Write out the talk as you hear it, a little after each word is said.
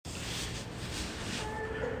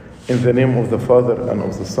In the name of the Father, and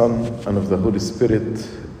of the Son, and of the Holy Spirit,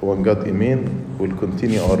 one God, Amen. We'll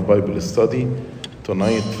continue our Bible study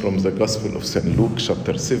tonight from the Gospel of St. Luke,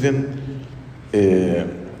 chapter 7. The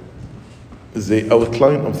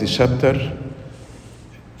outline of the chapter,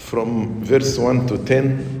 from verse 1 to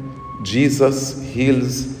 10, Jesus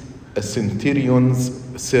heals a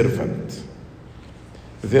centurion's servant.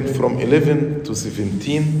 Then from 11 to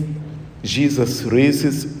 17, Jesus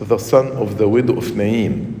raises the son of the widow of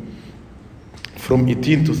Nain. From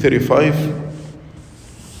 18 to 35,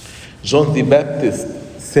 John the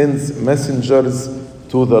Baptist sends messengers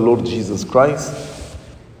to the Lord Jesus Christ.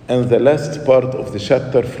 And the last part of the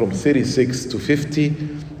chapter, from 36 to 50,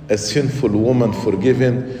 a sinful woman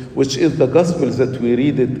forgiven, which is the gospel that we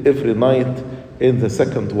read it every night in the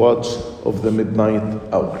second watch of the midnight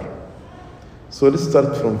hour. So let's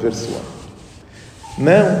start from verse 1.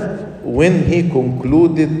 Now, when he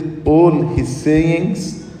concluded all his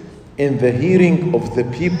sayings in the hearing of the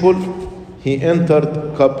people, he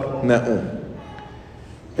entered Capernaum.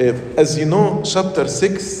 As you know, chapter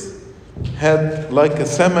 6 had like a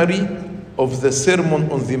summary of the Sermon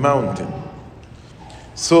on the Mountain.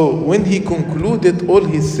 So when he concluded all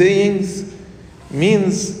his sayings,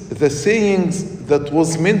 means the sayings that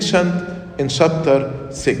was mentioned in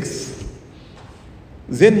chapter 6.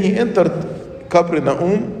 Then he entered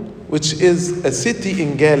Capernaum, which is a city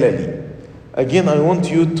in Galilee. Again, I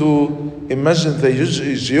want you to imagine the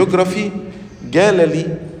geography.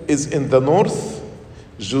 Galilee is in the north,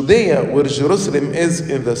 Judea, where Jerusalem is,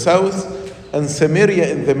 in the south, and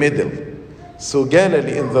Samaria in the middle. So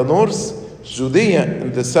Galilee in the north, Judea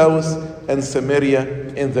in the south, and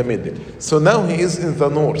Samaria in the middle. So now he is in the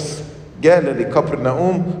north. Galilee,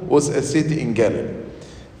 Capernaum was a city in Galilee.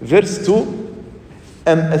 Verse 2,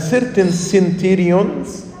 and a certain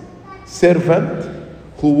centurion's servant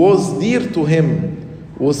who was dear to him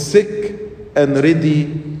was sick and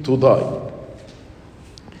ready to die.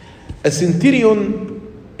 A centurion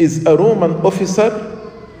is a Roman officer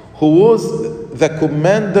who was the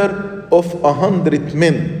commander of 100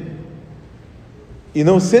 men. You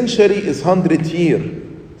know, century is 100 years.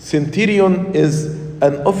 Centurion is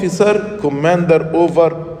an officer, commander over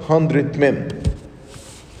 100 men.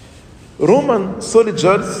 Roman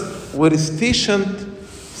soldiers were stationed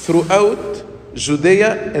throughout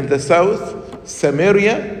Judea in the south,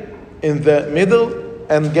 Samaria in the middle,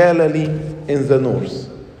 and Galilee in the north.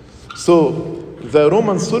 So the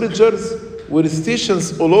Roman soldiers were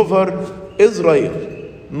stationed all over Israel,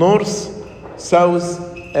 north, south,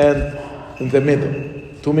 and in the middle,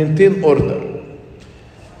 to maintain order.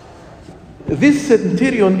 This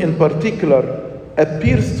centurion in particular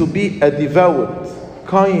appears to be a devout,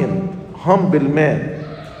 kind, humble man.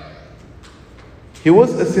 He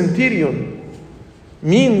was a centurion,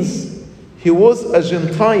 means he was a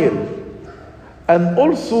Gentile and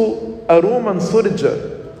also a Roman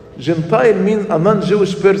soldier. Gentile means a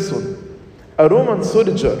non-Jewish person. A Roman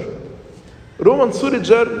soldier. Roman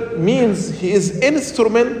soldier means he is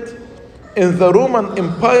instrument in the Roman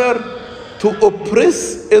Empire to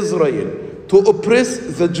oppress Israel, to oppress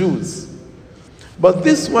the Jews. But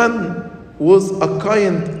this one was a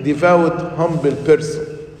kind, devout, humble person.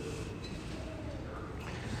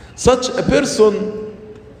 Such a person,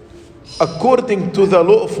 according to the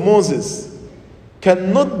law of Moses,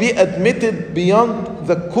 cannot be admitted beyond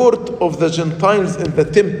the court of the Gentiles in the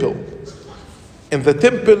temple. In the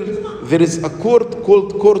temple, there is a court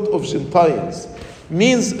called Court of Gentiles.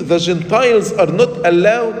 Means the Gentiles are not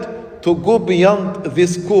allowed to go beyond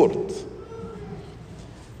this court.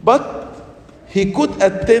 But he could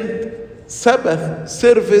attend Sabbath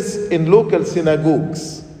service in local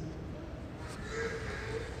synagogues.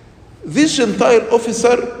 This Gentile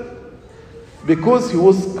officer, because he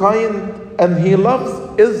was kind and he loves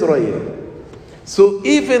Israel, so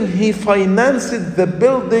even he financed the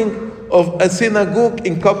building of a synagogue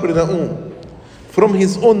in Capernaum from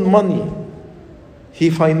his own money. He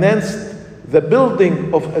financed the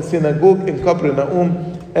building of a synagogue in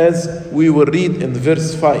Capernaum, as we will read in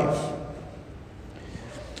verse 5.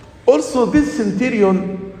 Also, this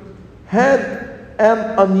centurion had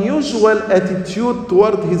an unusual attitude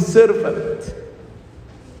toward his servant.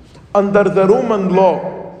 Under the Roman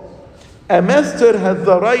law, a master had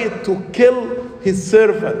the right to kill his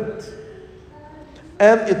servant.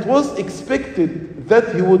 And it was expected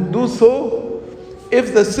that he would do so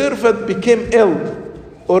if the servant became ill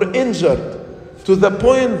or injured to the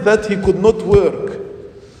point that he could not work.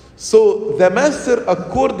 So the master,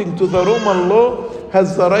 according to the Roman law,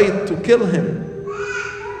 has the right to kill him.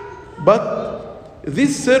 But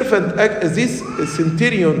this centurion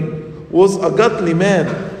was a godly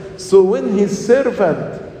man. So when his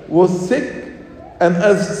servant was sick, and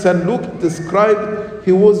as St. Luke described,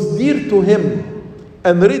 he was dear to him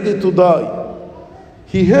and ready to die.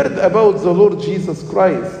 He heard about the Lord Jesus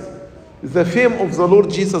Christ. The fame of the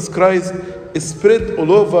Lord Jesus Christ is spread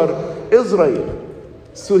all over Israel.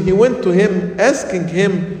 So he went to him, asking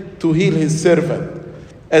him to heal his servant,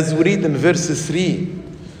 as we read in verse 3.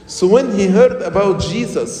 So when he heard about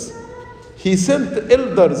Jesus, he sent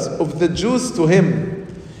elders of the Jews to him,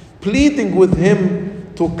 pleading with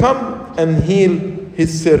him to come and heal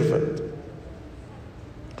his servant.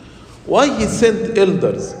 Why he sent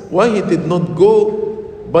elders? Why he did not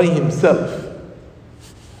go by himself?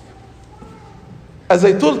 As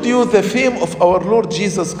I told you, the fame of our Lord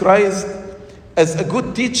Jesus Christ as a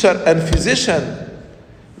good teacher and physician,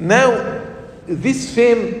 now this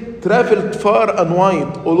fame traveled far and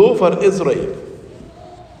wide all over Israel.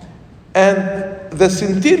 And the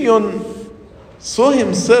centurion saw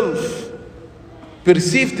himself,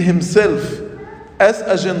 perceived himself as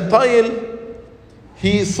a Gentile.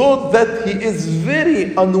 He thought that he is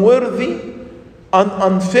very unworthy and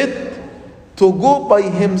unfit to go by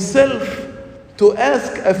himself to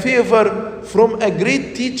ask a favor from a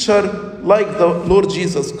great teacher like the Lord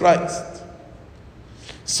Jesus Christ.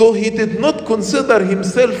 So he did not consider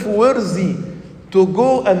himself worthy to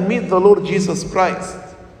go and meet the Lord Jesus Christ.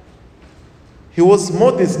 He was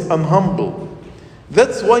modest and humble.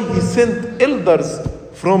 That's why he sent elders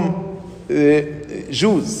from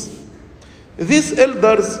Jews. These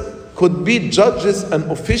elders could be judges and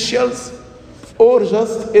officials, or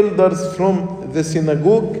just elders from the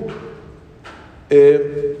synagogue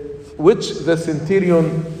which the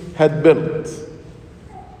centurion had built.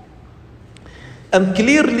 And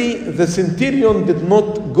clearly the centurion did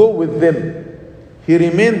not go with them. He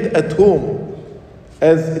remained at home,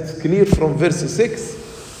 as it's clear from verse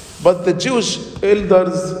 6. But the Jewish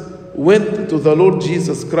elders went to the Lord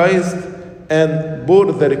Jesus Christ and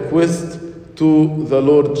bore the request to the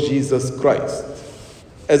Lord Jesus Christ.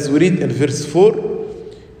 As we read in verse 4,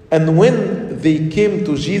 and when they came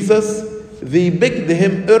to Jesus, they begged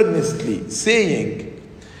him earnestly, saying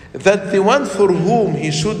that the one for whom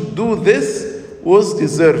he should do this was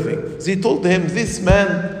deserving. They told him, this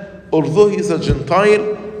man, although he is a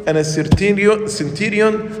Gentile and a centurion,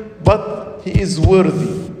 but he is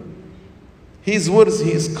worthy. He is worthy,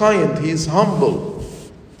 he is kind, he is humble.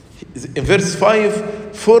 In verse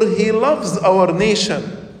 5, for he loves our nation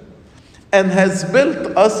and has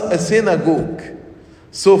built us a synagogue.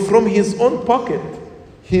 So from his own pocket,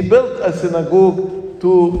 he built a synagogue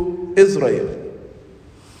to Israel.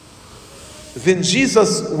 Then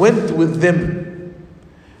Jesus went with them.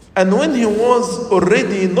 And when he was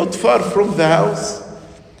already not far from the house,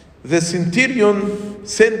 the centurion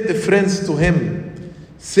sent the friends to him,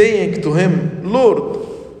 saying to him, Lord,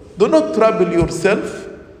 do not trouble yourself,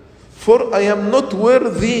 for I am not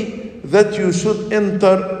worthy that you should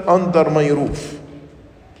enter under my roof.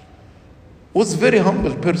 He was a very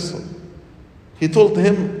humble person. He told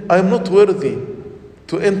him, I am not worthy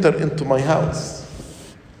to enter into my house.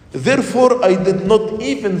 Therefore, I did not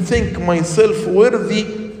even think myself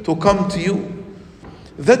worthy to come to you.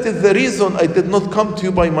 That is the reason I did not come to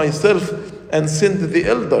you by myself and send the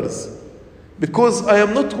elders, because I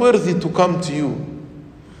am not worthy to come to you.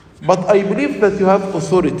 But I believe that you have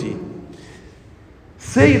authority.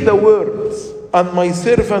 Say the words, and my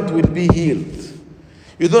servant will be healed.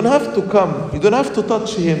 You don't have to come. You don't have to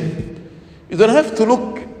touch him. You don't have to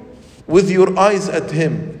look with your eyes at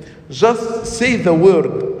him. Just say the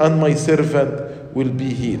word, and my servant will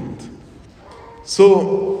be healed.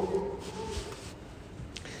 So,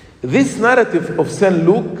 this narrative of St.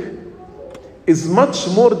 Luke is much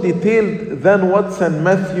more detailed than what St.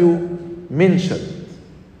 Matthew mentioned.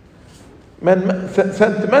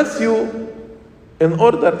 St. Matthew, in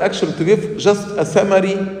order actually to give just a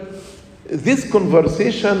summary, this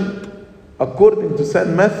conversation, according to St.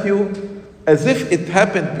 Matthew, as if it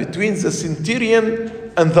happened between the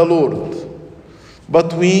centurion and the Lord.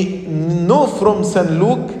 But we know from St.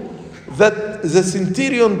 Luke that the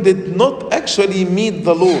centurion did not actually meet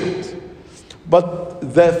the Lord, but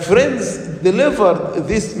the friends delivered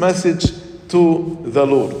this message to the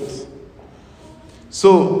Lord.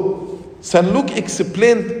 So, St. Luke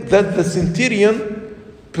explained that the centurion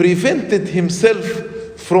prevented himself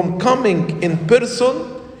from coming in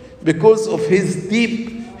person because of his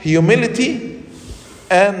deep humility,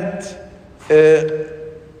 and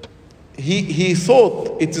he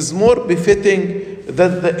thought it is more befitting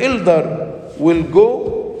that the elder will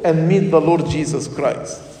go and meet the Lord Jesus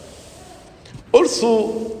Christ.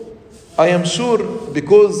 Also, I am sure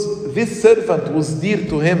because this servant was dear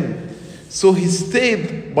to him, so he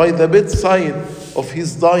stayed by the bedside of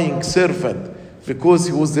his dying servant, because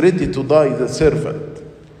he was ready to die, the servant.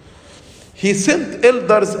 He sent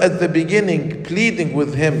elders at the beginning, pleading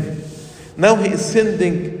with him. Now he is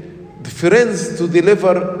sending friends to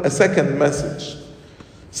deliver a second message.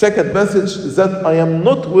 Second message is that I am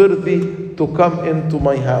not worthy to come into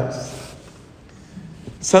my house.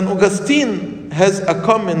 St. Augustine has a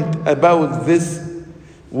comment about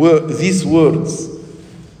these words.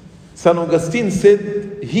 St. Augustine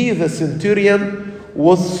said, he, the centurion,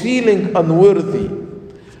 was feeling unworthy,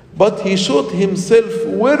 but he showed himself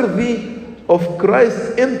worthy of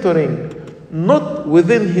Christ entering, not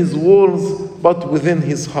within his walls, but within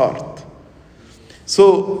his heart.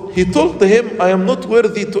 So he told him, I am not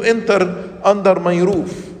worthy to enter under my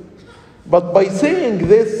roof. But by saying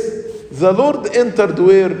this, the Lord entered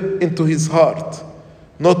where? Into his heart.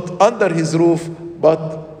 Not under his roof,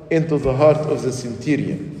 but into the heart of the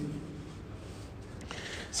centurion.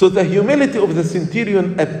 So the humility of the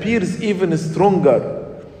centurion appears even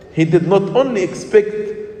stronger. He did not only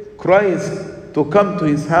expect Christ to come to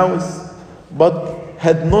his house, but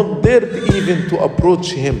had not dared even to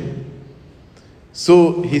approach him.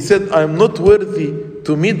 So he said, I am not worthy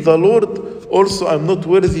to meet the Lord, also I am not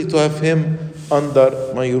worthy to have him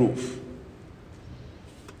under my roof.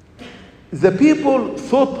 The people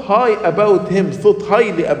thought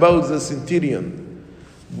highly about the centurion,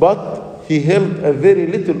 but he held a very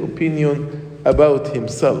little opinion about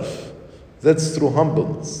himself. That's true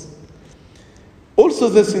humbleness. Also,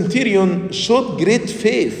 the centurion showed great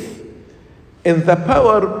faith in the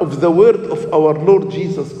power of the word of our Lord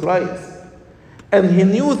Jesus Christ. And he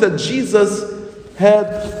knew that Jesus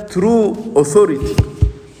had true authority.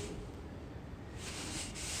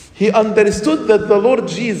 He understood that the Lord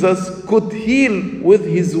Jesus could heal with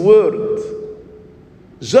his word,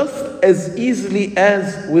 just as easily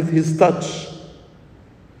as with his touch.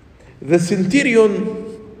 The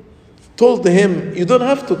centurion told him, you don't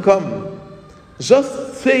have to come.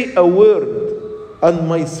 Just say a word and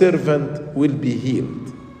my servant will be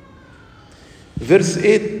healed. Verse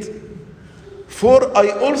 8, For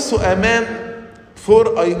I also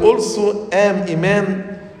am a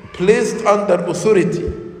man placed under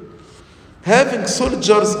authority, having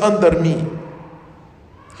soldiers under me.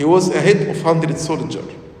 He was a head of 100 soldiers.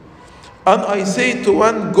 And I say to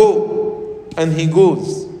one, go, and he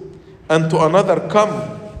goes, and to another,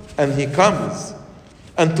 come, and he comes,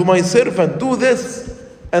 and to my servant, do this,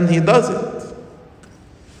 and he does it.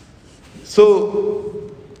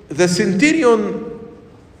 So the centurion,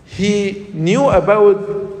 he knew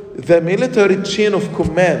about the military chain of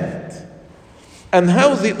command and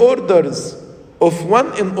how the orders of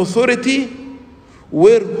one in authority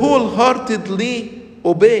were wholeheartedly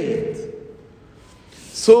obeyed.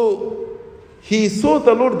 So he saw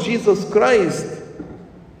the Lord Jesus Christ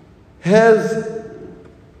has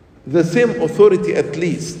the same authority at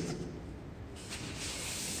least.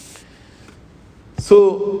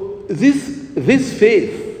 So this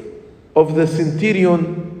faith of the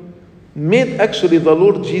centurion made actually the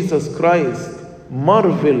Lord Jesus Christ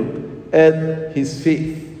marvel at his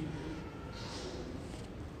faith.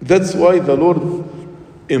 That's why the Lord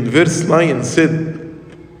in verse 9 said,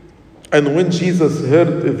 and when Jesus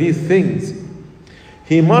heard these things,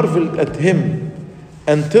 he marveled at him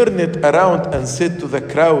and turned it around and said to the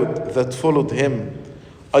crowd that followed him,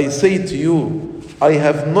 I say to you, I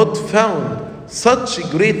have not found such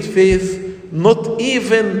great faith, not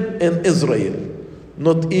even in Israel.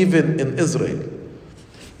 Not even in Israel.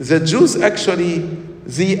 The Jews actually,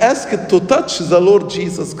 they asked to touch the Lord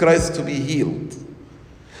Jesus Christ to be healed.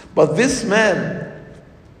 But this man,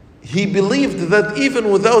 he believed that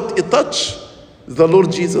even without a touch, the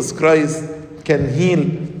Lord Jesus Christ can heal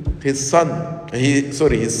his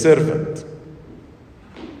servant.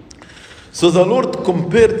 So the Lord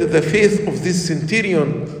compared the faith of this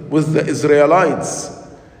centurion with the Israelites,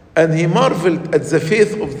 and he marveled at the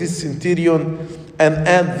faith of this centurion and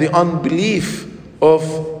at the unbelief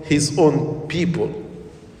of his own people.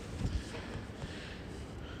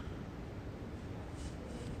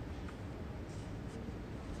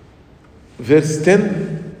 Verse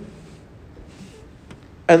 10,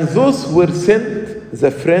 and those who were sent,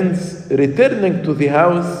 the friends, returning to the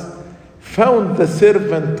house, found the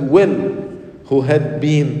servant well who had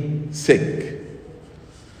been sick.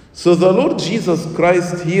 So the Lord Jesus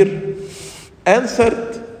Christ here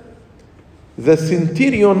answered the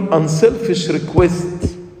centurion's unselfish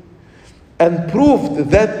request and proved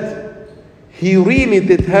that he really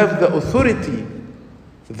did have the authority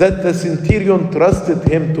that the centurion trusted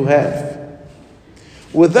him to have.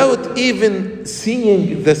 Without even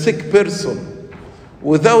seeing the sick person,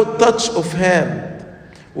 without touch of hand,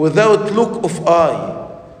 Without look of eye,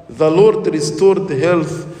 the Lord restored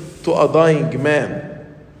health to a dying man.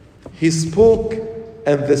 He spoke,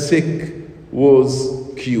 and the sick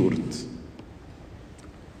was cured.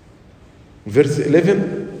 Verse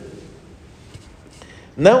 11.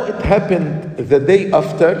 Now it happened the day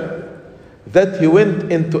after that he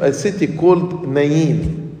went into a city called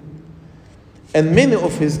Nain, and many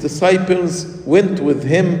of his disciples went with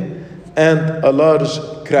him and a large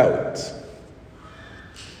crowd.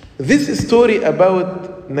 This story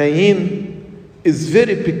about Nain is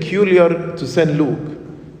very peculiar to St. Luke.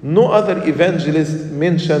 No other evangelist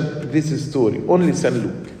mentioned this story, only St.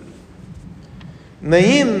 Luke.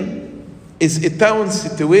 Nain is a town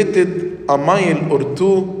situated a mile or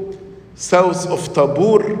two south of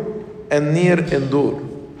Tabor and near Endor,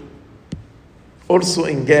 also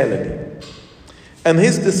in Galilee. And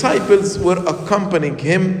his disciples were accompanying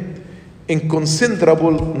him in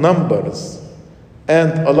considerable numbers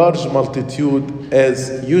and a large multitude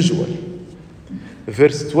as usual.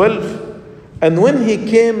 Verse 12, and when he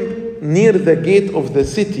came near the gate of the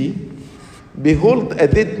city, behold, a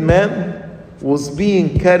dead man was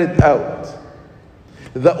being carried out,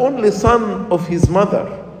 the only son of his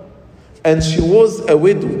mother, and she was a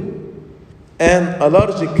widow, and a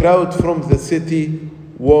large crowd from the city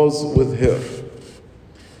was with her.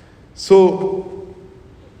 So,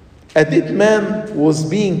 a dead man was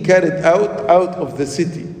being carried out of the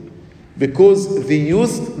city, because they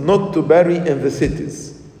used not to bury in the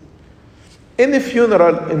cities. Any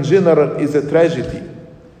funeral in general is a tragedy,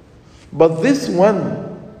 but this one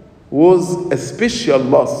was a special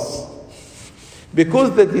loss,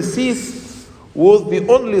 because the deceased was the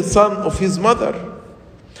only son of his mother,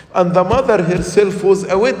 and the mother herself was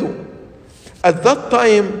a widow. At that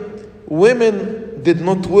time, women did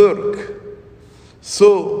not work.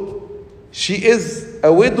 So, she is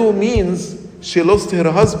a widow means she lost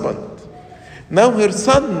her husband. Now her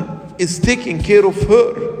son is taking care of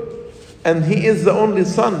her, and he is the only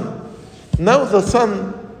son. Now the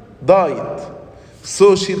son died,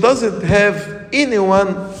 so she doesn't have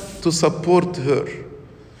anyone to support her.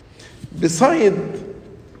 Besides,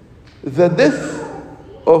 the death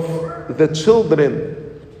of the children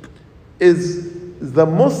is the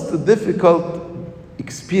most difficult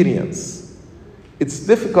experience. It's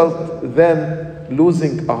difficult than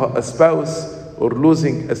losing a spouse, or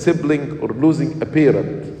losing a sibling, or losing a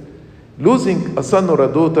parent. Losing a son or a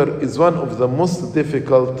daughter is one of the most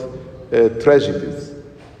difficult tragedies.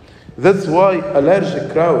 That's why a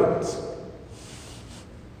large crowd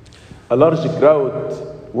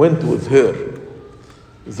went with her.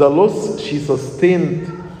 The loss she sustained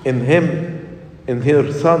in him, in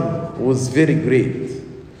her son, was very great.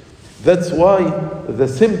 That's why the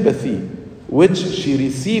sympathy which she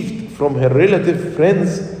received from her relative,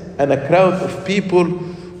 friends, and a crowd of people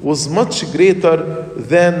was much greater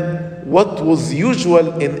than what was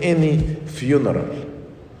usual in any funeral.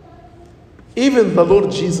 Even the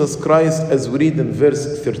Lord Jesus Christ, as we read in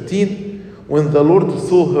verse 13, when the Lord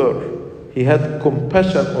saw her, he had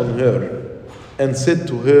compassion on her and said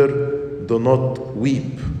to her, do not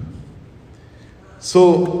weep.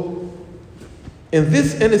 So, in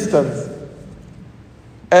this instance,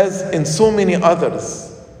 as in so many others,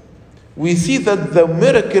 we see that the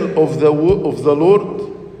miracle of the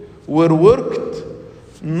Lord were worked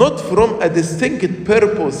not from a distinct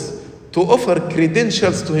purpose to offer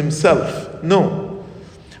credentials to himself, no.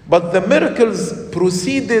 But the miracles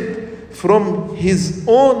proceeded from his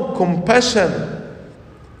own compassion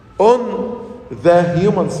on the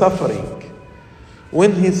human suffering.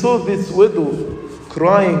 When he saw this widow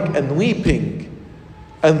crying and weeping,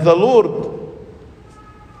 and the Lord,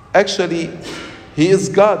 actually, he is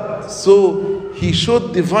God, so he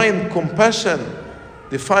showed divine compassion,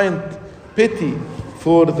 divine pity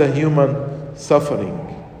for the human suffering.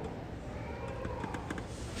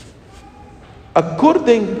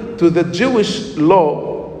 According to the Jewish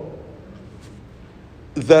law,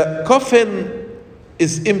 the coffin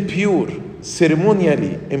is impure,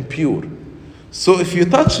 ceremonially impure. So if you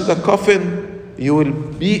touch the coffin, you will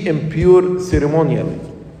be impure ceremonially,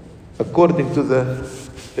 according to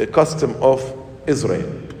the custom of Israel.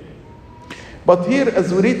 But here,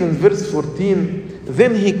 as we read in verse 14,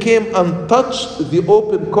 then he came and touched the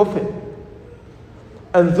open coffin,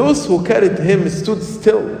 and those who carried him stood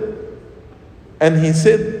still. And he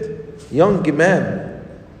said, young man,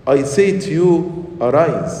 I say to you,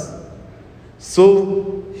 arise.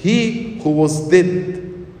 So he who was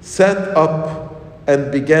dead sat up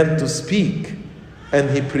and began to speak, and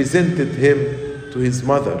he presented him to his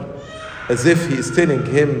mother, as if he is telling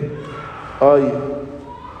him,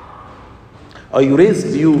 I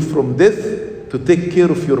raised you from death, to take care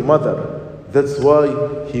of your mother. That's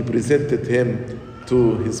why he presented him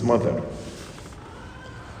to his mother.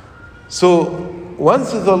 So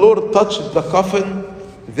once the Lord touched the coffin,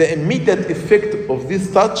 the immediate effect of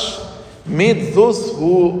this touch made those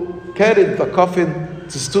who carried the coffin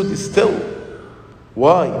to stood still.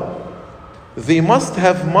 Why? They must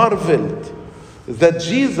have marveled that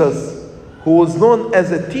Jesus, who was known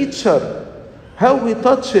as a teacher, how he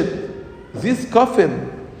touched this coffin,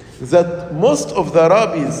 that most of the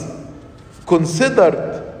rabbis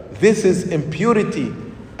considered this is impurity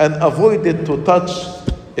and avoided to touch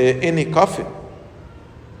any coffin.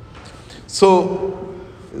 So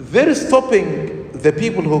their stopping the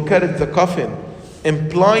people who carried the coffin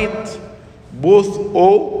implied both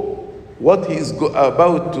awe, what he is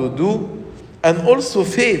about to do, and also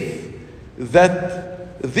faith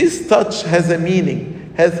that this touch has a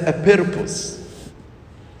meaning, has a purpose.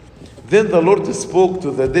 Then the Lord spoke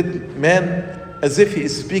to the dead man as if he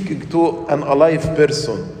is speaking to an alive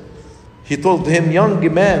person. He told him,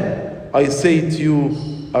 "Young man, I say to you,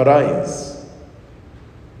 arise."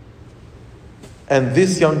 And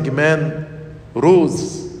this young man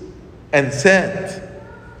rose and sat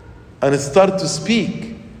and started to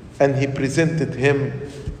speak, and he presented him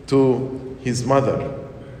to his mother.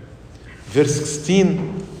 Verse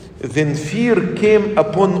 16, then fear came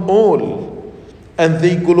upon all, and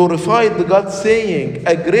they glorified God, saying,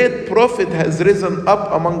 "A great prophet has risen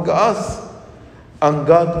up among us, and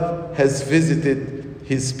God has visited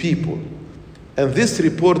his people." And this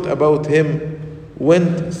report about him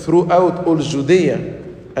went throughout all Judea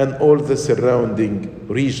and all the surrounding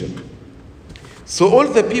region. So all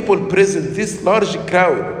the people present, this large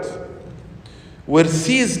crowd, were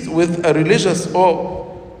seized with a religious awe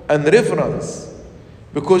and reverence,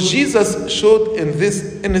 because Jesus showed in this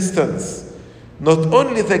instance not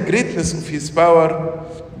only the greatness of his power,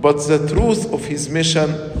 but the truth of his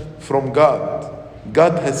mission from God.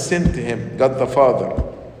 God has sent him, God the Father.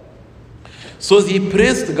 So they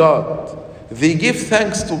praised God. They give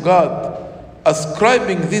thanks to God,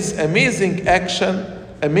 ascribing this amazing action,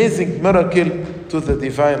 amazing miracle to the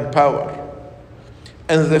divine power.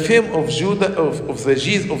 And the fame of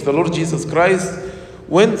the Lord Jesus Christ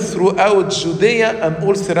went throughout Judea and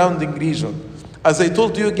all surrounding region. As I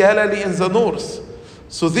told you, Galilee in the north.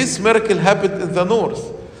 So this miracle happened in the north.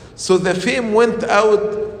 So the fame went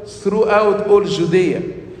out throughout all Judea,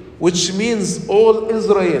 which means all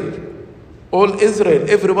Israel. All Israel,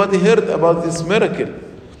 everybody heard about this miracle.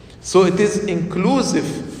 So it is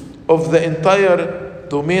inclusive of the entire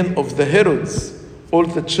domain of the Herods, all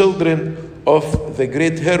the children of the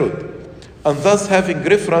great Herod, and thus having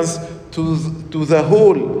reference to the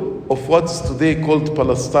whole of what's today called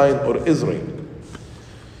Palestine or Israel.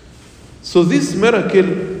 So this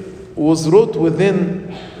miracle was wrought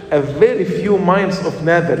within a very few miles of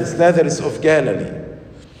Nazareth of Galilee.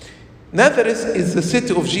 Nazareth is the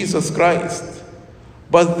city of Jesus Christ,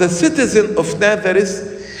 but the citizen of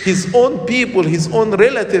Nazareth, his own people, his own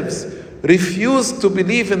relatives, refused to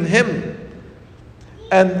believe in him.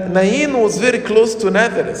 And Nain was very close to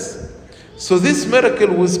Nazareth. So this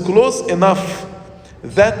miracle was close enough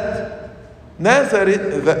that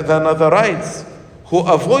the Nazarites who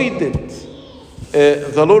avoided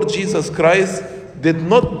the Lord Jesus Christ did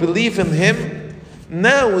not believe in him.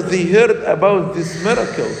 Now they heard about this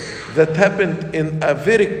miracle that happened in a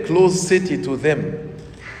very close city to them,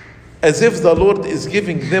 as if the Lord is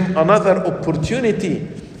giving them another opportunity,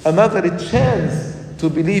 another chance to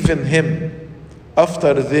believe in him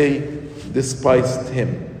after they despised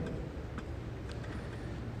him.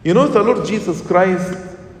 You know, the Lord Jesus Christ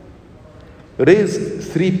raised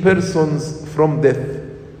 3 persons from death: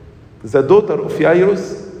 the daughter of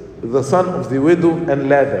Jairus, the son of the widow, and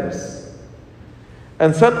Lazarus.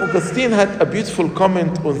 And St. Augustine had a beautiful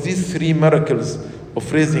comment on these 3 miracles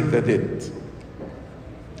of raising the dead.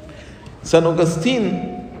 St.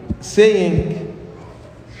 Augustine saying,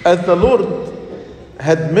 as the Lord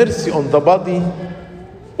had mercy on the body,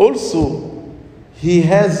 also he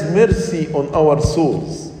has mercy on our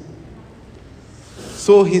souls.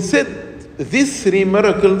 So he said these 3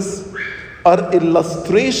 miracles are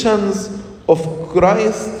illustrations of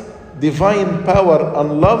Christ's divine power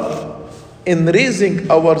and love in raising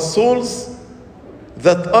our souls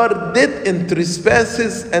that are dead in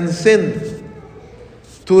trespasses and sin,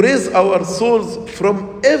 to raise our souls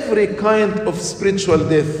from every kind of spiritual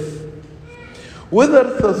death.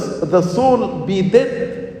 Whether the soul be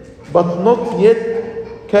dead but not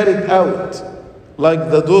yet carried out, like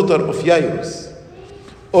the daughter of Jairus,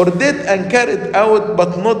 or dead and carried out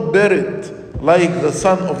but not buried, like the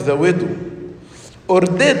son of the widow, or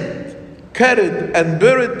dead carried and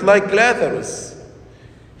buried like Lazarus.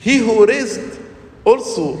 He who raised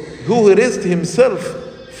himself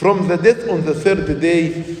from the death on the third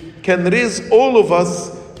day can raise all of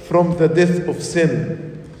us from the death of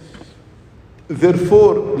sin.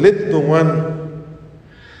 Therefore, let no one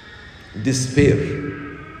despair.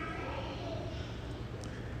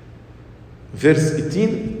 Verse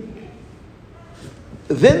 18.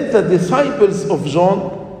 Then the disciples of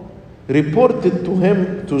John reported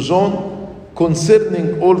to John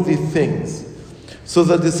concerning all these things. So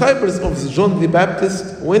the disciples of John the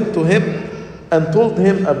Baptist went to him and told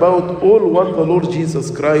him about all what the Lord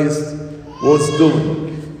Jesus Christ was doing.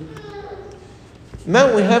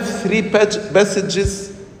 Now we have three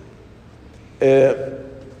passages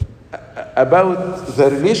about the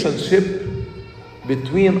relationship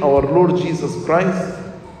between our Lord Jesus Christ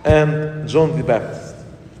and John the Baptist.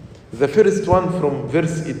 The first one from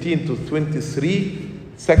verse 18 to 23,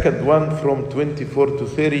 second one from 24 to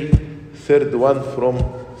 30, third one from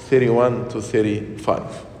 31 to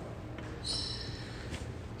 35.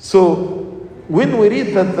 So, when we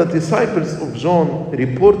read that the disciples of John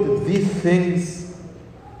reported these things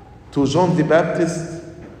to John the Baptist,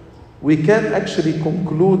 we can actually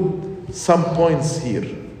conclude some points here.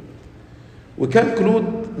 We can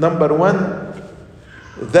conclude, number one,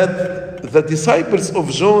 that the disciples of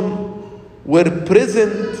John were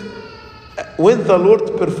present when the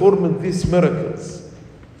Lord performed these miracles.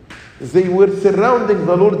 They were surrounding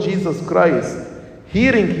the Lord Jesus Christ,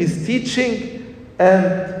 hearing his teaching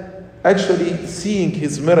and actually seeing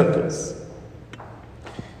his miracles.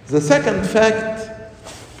 The second fact,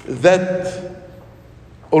 that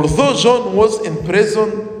although John was in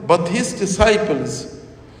prison, but his disciples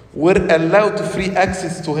were allowed free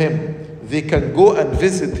access to him. They can go and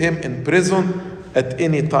visit him in prison at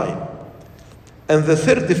any time. And the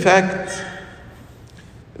third fact,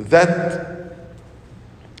 that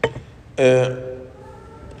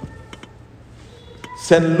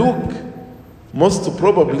St. Luke most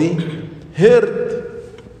probably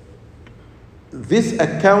heard this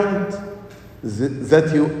account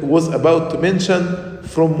that he was about to mention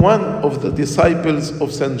from one of the disciples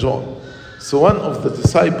of St. John. So one of the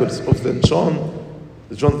disciples of St. John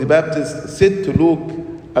the Baptist, said to Luke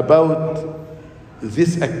about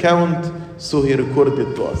this account, so he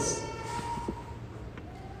recorded to us.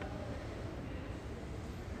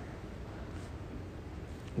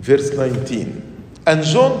 Verse 19. And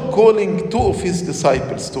John, calling two of his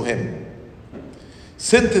disciples to him,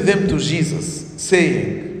 sent them to Jesus,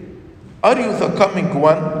 saying, Are you the coming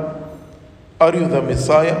one? Are you the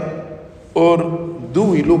Messiah? Or do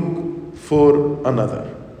we look for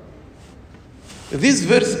another? This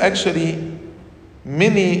verse actually,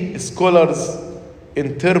 many scholars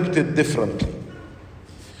interpreted differently.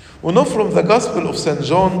 We know from the Gospel of St.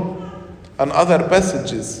 John and other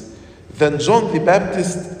passages that John the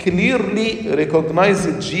Baptist clearly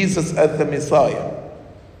recognized Jesus as the Messiah.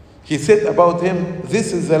 He said about him,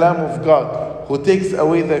 "This is the Lamb of God who takes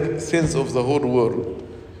away the sins of the whole world."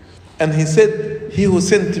 And he said, "He who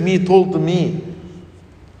sent me told me,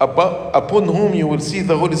 upon whom you will see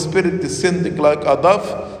the Holy Spirit descending like a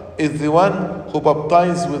dove is the one who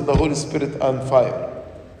baptized with the Holy Spirit and fire."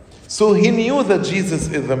 So he knew that Jesus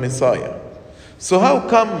is the Messiah. So how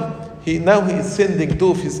come he is sending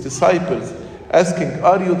two of his disciples asking,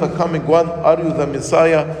 "Are you the coming one? Are you the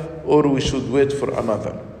Messiah? Or we should wait for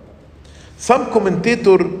another?" Some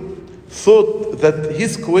commentator thought that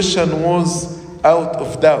his question was out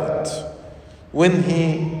of doubt. When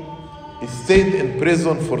he stayed in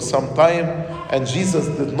prison for some time and Jesus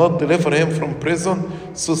did not deliver him from prison,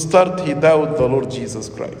 so he doubted the Lord Jesus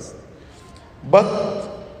Christ. But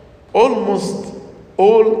almost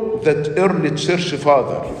all the early church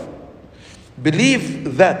fathers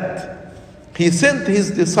believe that he sent his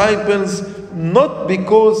disciples not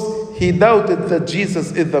because he doubted that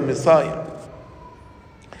Jesus is the Messiah,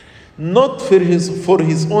 not for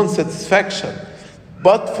his own satisfaction,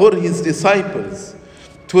 but for his disciples,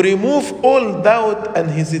 to remove all doubt and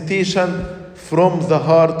hesitation from the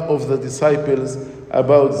heart of the disciples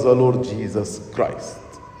about the Lord Jesus Christ.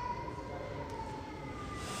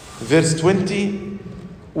 Verse 20,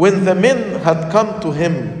 when the men had come to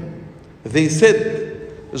him, they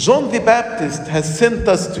said, "John the Baptist has sent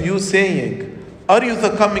us to you, saying, 'Are you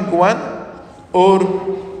the coming one? Or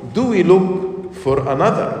do we look for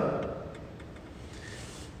another?'"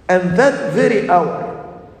 And that very hour,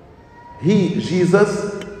 he,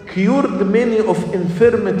 Jesus, cured many of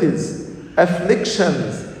infirmities,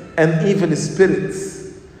 afflictions, and evil spirits.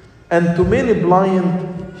 And to many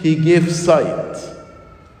blind he gave sight.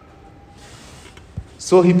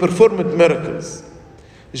 So he performed miracles.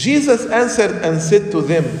 Jesus answered and said to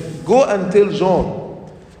them, "Go and tell John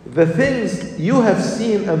the things you have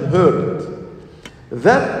seen and heard,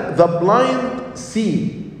 that the blind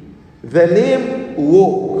see, the lame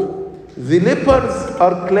walk, the lepers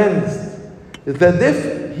are cleansed, the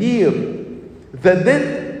deaf hear, the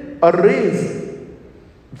dead are raised,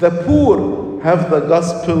 the poor have the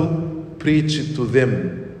gospel preached to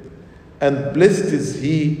them, and blessed is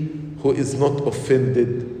he who is not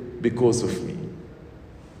offended because of me."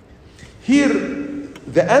 Here,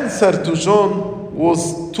 the answer to John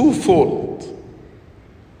was twofold.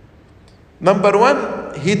 Number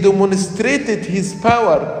one, he demonstrated his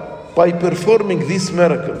power by performing these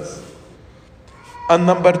miracles. And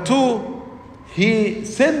number two, he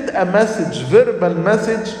sent a message, verbal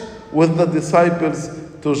message, with the disciples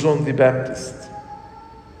to John the Baptist.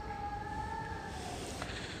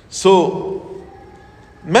 So,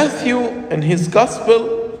 Matthew, in his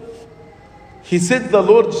gospel, he said the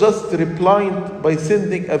Lord just replied by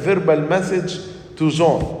sending a verbal message to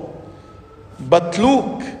John. But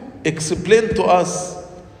Luke explained to us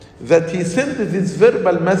that he sent this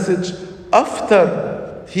verbal message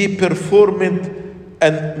after he performed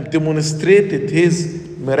and demonstrated his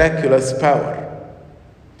miraculous power.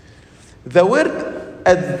 The word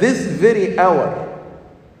 "at this very hour,"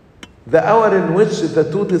 the hour in which the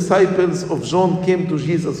two disciples of John came to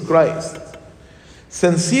Jesus Christ,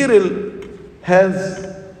 St. Cyril has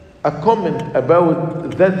a comment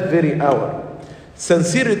about that very hour. St.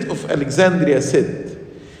 Cyril of Alexandria said,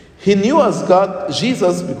 he knew as God,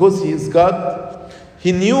 Jesus, because he is God,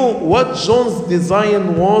 he knew what John's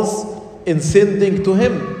design was in sending to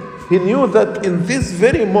him. He knew that in this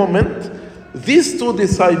very moment, these two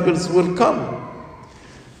disciples will come.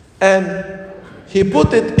 And he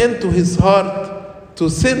put it into his heart to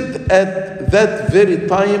send at that very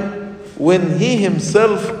time when he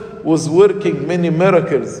himself was working many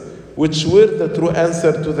miracles, which were the true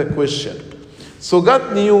answer to the question. So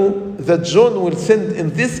God knew that John will send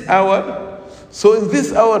in this hour. So in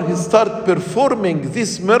this hour, he started performing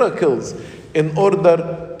these miracles in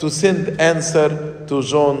order to send answer to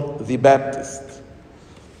John the Baptist.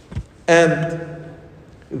 And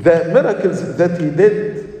the miracles that he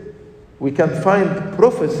did, we can find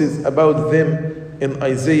prophecies about them in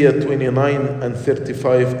Isaiah 29 and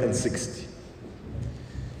 35 and 60.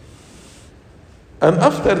 And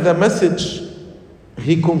after the message,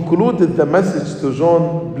 he concluded the message to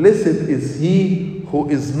John, "Blessed is he who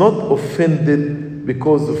is not offended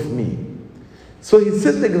because of me." So he's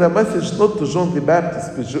sending the message not to John the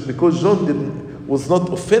Baptist, because John was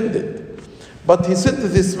not offended, but he sent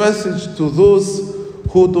this message to those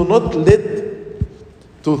who do not let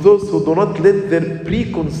their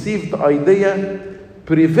preconceived idea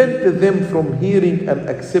prevent them from hearing and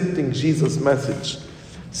accepting Jesus' message.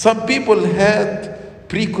 Some people had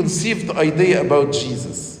preconceived idea about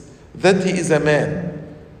Jesus, that he is a man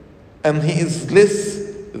and he is less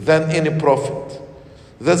than any prophet.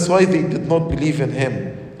 That's why they did not believe in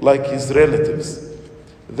him like his relatives.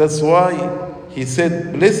 That's why he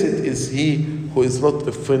said, "Blessed is he who is not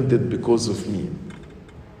offended because of me."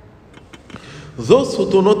 Those who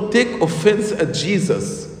do not take offense at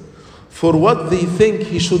Jesus for what they think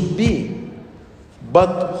he should be,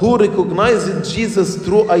 but who recognized Jesus'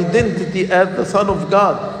 true identity as the Son of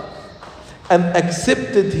God and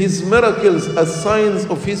accepted his miracles as signs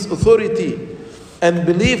of his authority and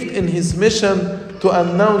believed in his mission to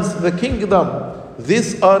announce the kingdom,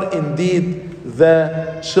 these are indeed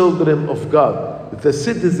the children of God, the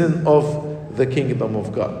citizen of the kingdom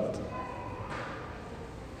of God.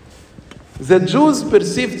 The Jews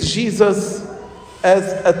perceived Jesus as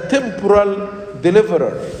a temporal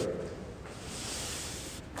deliverer.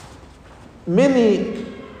 Many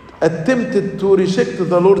attempted to reject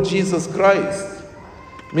the Lord Jesus Christ,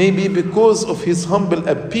 maybe because of his humble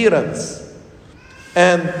appearance.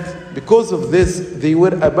 And because of this, they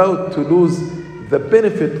were about to lose the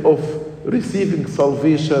benefit of receiving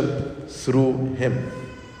salvation through him.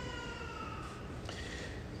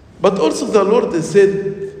 But also the Lord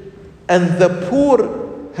said, "And the poor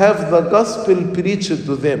have the gospel preached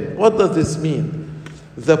to them." What does this mean?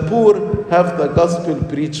 The poor have the gospel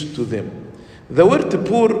preached to them. The word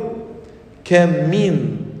poor can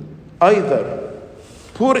mean either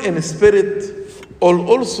poor in spirit, or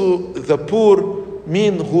also the poor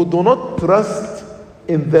mean who do not trust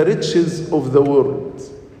in the riches of the world.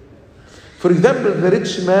 For example, the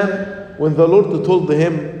rich man, when the Lord told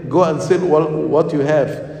him, "Go and sell what you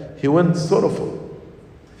have," he went sorrowful.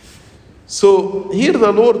 So here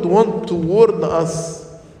the Lord wants to warn us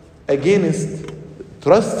against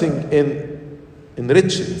trusting in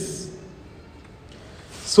riches.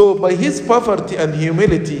 So by his poverty and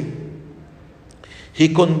humility, he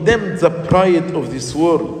condemned the pride of this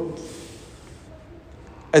world.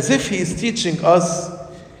 As if he is teaching us,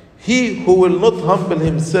 he who will not humble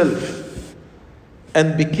himself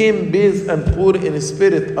and became base and poor in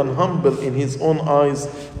spirit and humble in his own eyes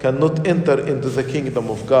cannot enter into the kingdom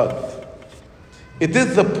of God. It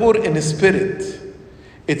is the poor in spirit.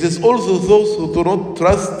 It is also those who do not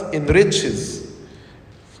trust in riches,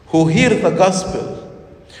 who hear the gospel.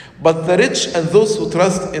 But the rich and those who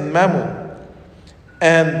trust in mammon,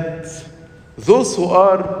 and those who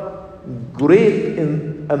are great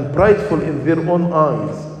and prideful in their own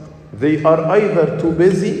eyes, they are either too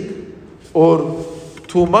busy or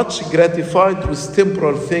too much gratified with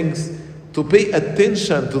temporal things to pay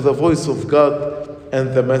attention to the voice of God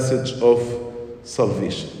and the message of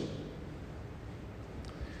salvation.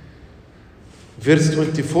 Verse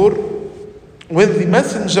 24, when the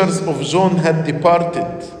messengers of John had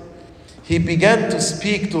departed, he began to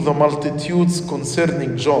speak to the multitudes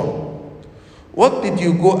concerning John. What did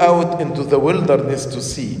you go out into the wilderness to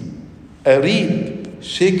see? A reed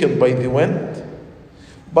shaken by the wind?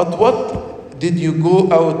 But what did you go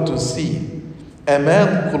out to see? A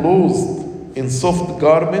man clothed in soft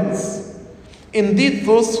garments? Indeed,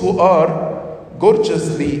 those who are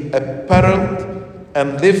gorgeously apparelled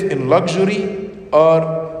and live in luxury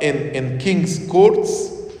are in king's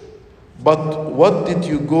courts. But what did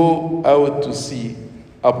you go out to see?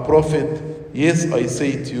 A prophet? Yes, I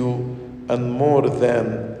say to you, and more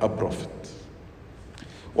than a prophet.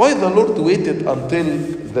 Why the Lord waited until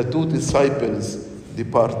the two disciples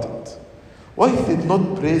departed? Why he did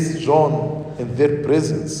not praise John in their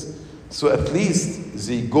presence? So at least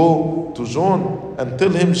they go to John and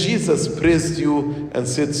tell him, Jesus praised you and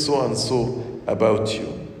said so and so about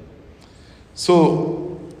you.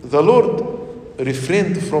 So the Lord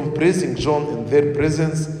refrained from praising John in their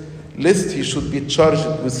presence, lest he should be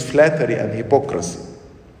charged with flattery and hypocrisy.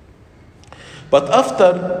 But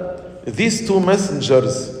after these two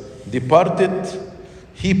messengers departed,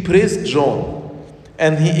 he praised John,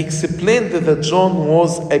 and he explained that John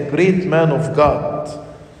was a great man of God,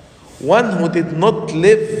 one who did not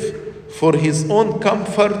live for his own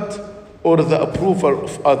comfort or the approval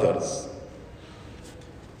of others.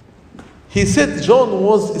 He said John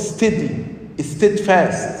was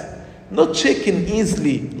steadfast, not shaken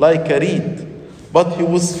easily like a reed, but he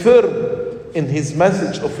was firm in his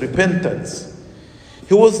message of repentance.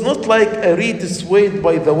 He was not like a reed swayed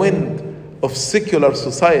by the wind of secular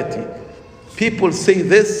society. People say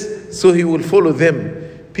this, so he will follow them.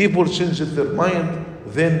 People change their mind,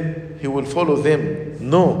 then he will follow them.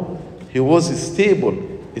 No, he was stable,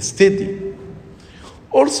 steady.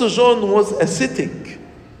 Also, John was ascetic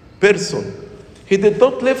person. He did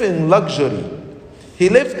not live in luxury. He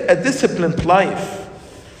lived a disciplined life,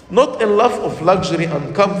 not in love of luxury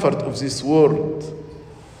and comfort of this world.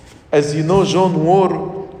 As you know, John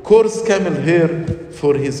wore coarse camel hair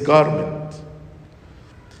for his garment.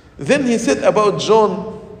 Then he said about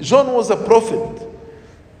John, John was a prophet.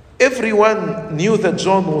 Everyone knew that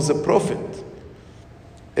John was a prophet.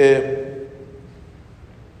 And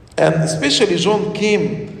especially John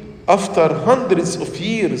came after hundreds of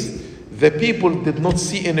years. The people did not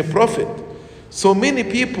see any prophet. So many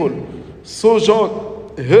people saw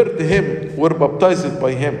John, heard him, were baptized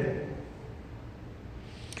by him.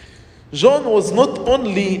 John was not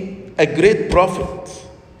only a great prophet,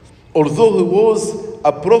 although he was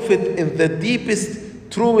a prophet in the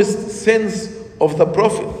deepest, truest sense of the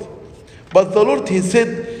prophet. But the Lord, he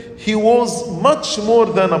said, he was much more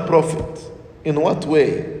than a prophet. In what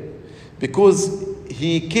way? Because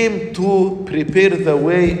he came to prepare the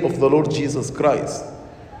way of the Lord Jesus Christ.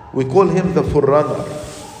 We call him the forerunner.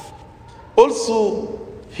 Also,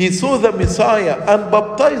 he saw the Messiah and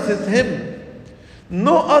baptized him.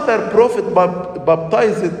 No other prophet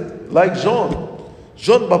baptized like John.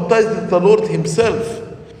 John baptized the Lord himself.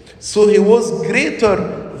 So he was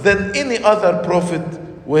greater than any other prophet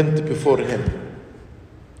went before him.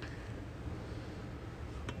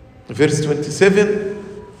 Verse 27,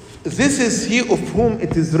 this is he of whom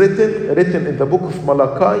it is written in the book of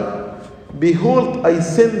Malachi, behold, I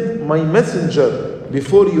send my messenger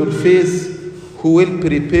before your face, who will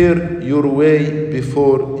prepare your way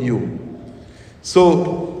before you.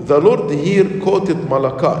 So the Lord here quoted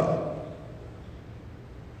Malachi.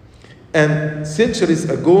 And centuries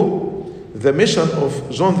ago, the mission of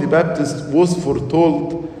John the Baptist was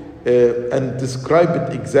foretold and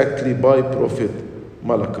described exactly by Prophet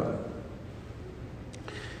Malachi.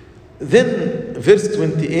 Then verse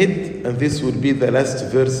 28, and this will be the last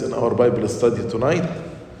verse in our Bible study tonight.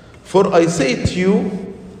 For I say to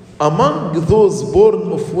you, among those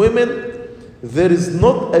born of women, there is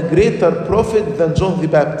not a greater prophet than John the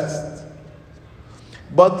Baptist.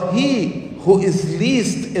 But he who is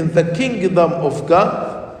least in the kingdom of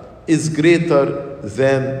God is greater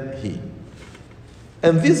than he.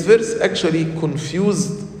 And this verse actually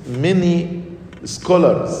confused many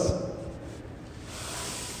scholars.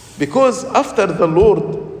 Because after the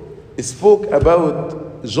Lord spoke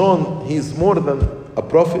about John, he is more than a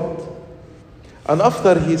prophet. And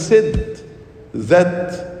after he said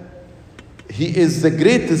that he is the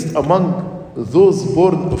greatest among those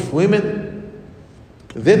born of women,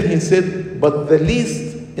 then he said, but the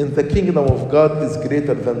least in the kingdom of God is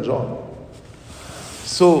greater than John.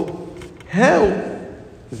 So, how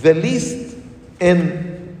the least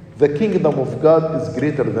in the kingdom of God is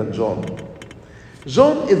greater than John?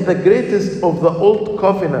 John is the greatest of the Old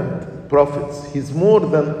Covenant prophets. He's more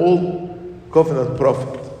than Old Covenant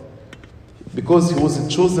prophet because he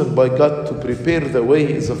was chosen by God to prepare the way.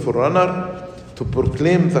 He is a forerunner to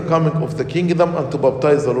proclaim the coming of the kingdom and to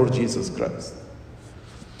baptize the Lord Jesus Christ.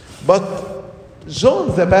 But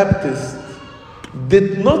John the Baptist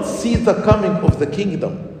did not see the coming of the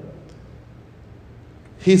kingdom.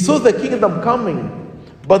 He saw the kingdom coming,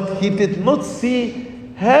 but he did not see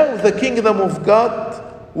how the kingdom of God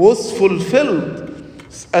was fulfilled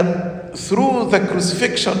and through the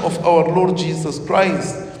crucifixion of our Lord Jesus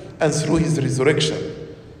Christ and through his resurrection.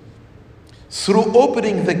 Through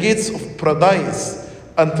opening the gates of paradise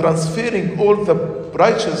and transferring all the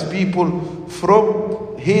righteous people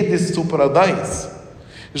from Hades to paradise.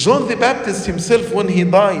 John the Baptist himself, when he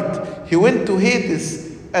died, he went to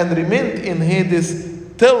Hades and remained in Hades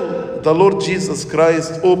till the Lord Jesus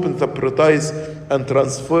Christ opened the paradise and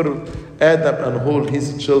transferred Adam and all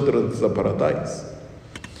his children to the paradise.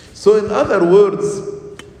 So in other words,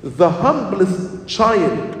 the humblest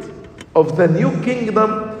child of the new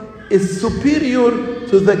kingdom is superior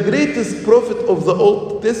to the greatest prophet of the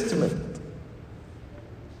Old Testament.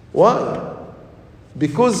 Why?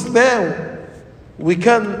 Because now we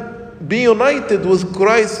can be united with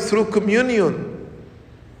Christ through communion.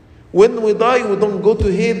 When we die, we don't go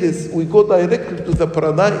to Hades, we go directly to the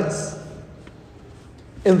paradise.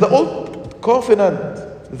 In the Old Covenant,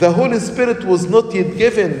 the Holy Spirit was not yet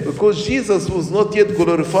given because Jesus was not yet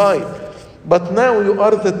glorified. But now you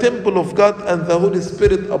are the temple of God and the Holy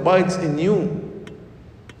Spirit abides in you.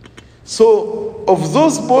 So, of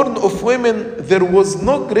those born of women, there was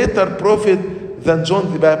no greater prophet than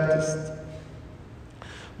John the Baptist.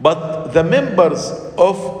 But the members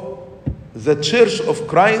of the Church of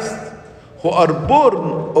Christ who are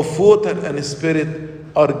born of water and spirit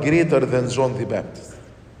are greater than John the Baptist.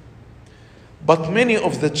 But many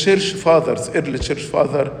of the church fathers, early church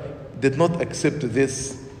fathers, did not accept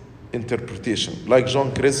this interpretation, like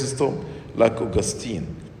John Chrysostom, like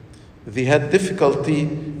Augustine. They had difficulty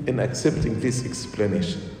in accepting this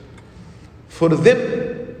explanation. For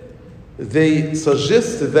them, they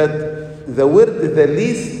suggest that the word the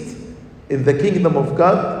least in the kingdom of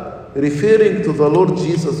God, referring to the Lord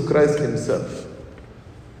Jesus Christ himself.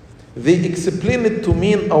 They explain it to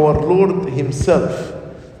mean our Lord himself,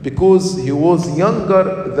 because he was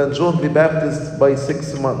younger than John the Baptist by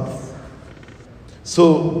 6 months.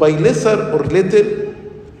 So by lesser or little,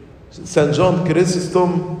 St. John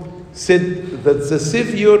Chrysostom said that the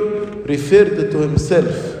Savior referred to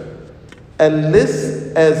himself as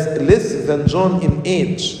less than John in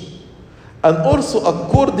age. And also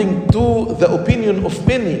according to the opinion of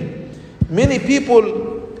many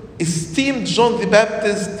people esteemed John the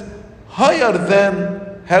Baptist higher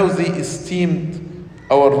than how they esteemed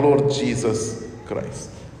our Lord Jesus Christ.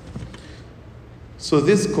 So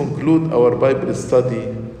this concludes our Bible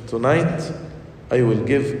study tonight. I will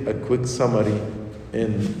give a quick summary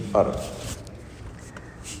in Arabic.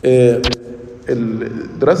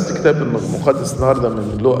 دراسة كتاب المقدس النهارده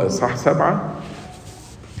من لوقا صح 7.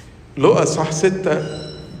 لوقا صح 6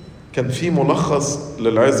 كان فيه ملخص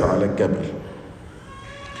للعظة على الجبل.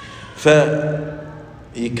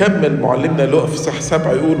 فيكمل معلمنا لوقا في صح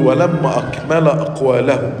 7 يقول ولما أكمل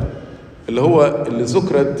أقواله، اللي هو اللي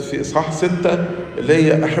ذكرت في إصحاح 6 اللي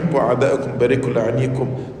هي أحبوا أعدائكم باركوا لعينيكم،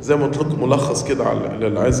 زي ما قلت لكم ملخص كده على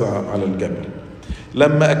العظة على الجبل.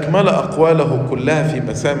 لما أكمل أقواله كلها في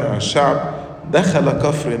مسامع الشعب دخل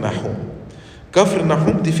كفر نحوم. كفر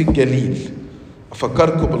نحوم دي في الجليل.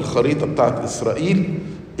 أفكركم بالخريطة بتاعت إسرائيل،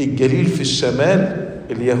 الجليل في الشمال،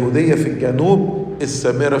 اليهودية في الجنوب،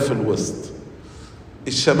 السامرة في الوسط.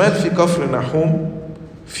 الشمال في كفر نحوم،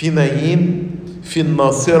 في نايين، في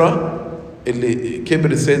الناصرة اللي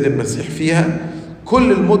كبر السيد المسيح فيها.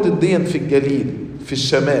 كل المدن دي في الجليل في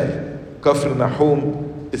الشمال، كفر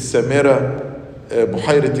نحوم، السامرة،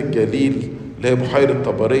 بحيرة الجليل اللي هي بحيرة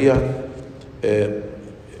طبرية،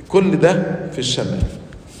 كل ده في الشمال.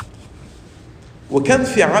 وكان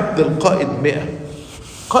في عبد القائد 100.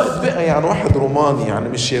 قائد 100 يعني واحد روماني، يعني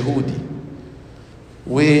مش يهودي.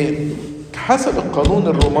 وحسب القانون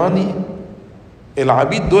الروماني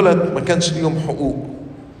العبيد دولت ما كانش ليهم حقوق،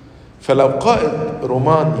 فلو قائد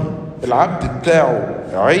روماني العبد بتاعه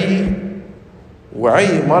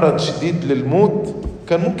وعي مرض شديد للموت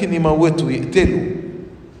كان ممكن يموته ويقتله،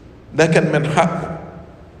 ده كان من حقه.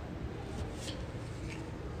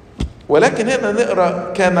 ولكن هنا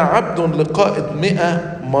نقرأ كان عبد لقائد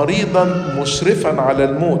 100 مريضا مشرفا على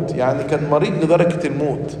الموت، يعني كان مريض لدرجة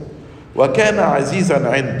الموت، وكان عزيزا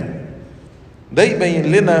عنده. ده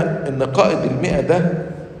يبين لنا ان قائد 100 ده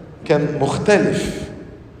كان مختلف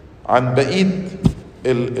عن بقية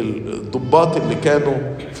الضباط اللي كانوا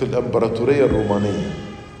في الامبراطورية الرومانية.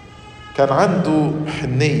 كان عنده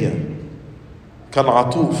حنية، كان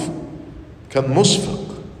عطوف، كان مشفق،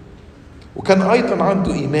 وكان ايضا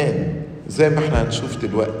عنده ايمان زي ما احنا هنشوف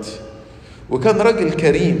دلوقتي. وكان راجل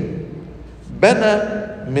كريم، بنى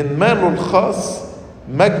من ماله الخاص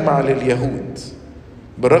مجمع لليهود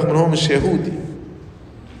بالرغم ان هو مش يهودي.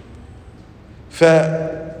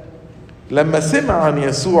 فلما سمع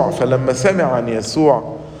عن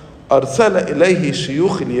يسوع أرسل إليه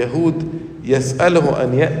شيوخ اليهود يسأله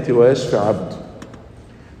أن يأتي ويشفي عبده.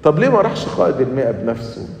 طب ليه ما راحش قائد 100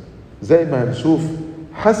 بنفسه؟ زي ما هنشوف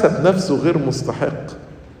حسب نفسه غير مستحق،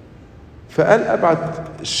 فقال أبعت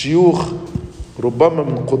الشيوخ ربما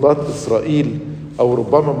من قضاة إسرائيل أو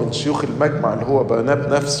ربما من شيوخ المجمع اللي هو بناه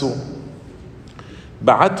بنفسه.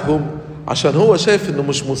 بعتهم عشان هو شايف إنه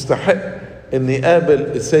مش مستحق إن يقابل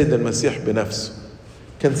السيد المسيح بنفسه.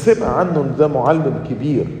 كان سمع عنه إن ده معلم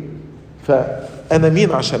كبير، فأنا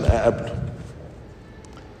مين عشان أقابله؟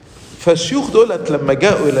 فالشيوخ دولت لما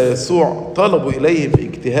جاءوا إلى يسوع طلبوا إليه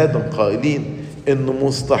باجتهاد قائلين إنه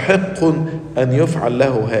مستحق أن يفعل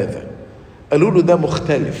له هذا. قالوا له ده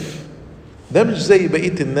مختلف، ده مش زي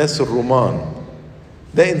بقية الناس الرومان،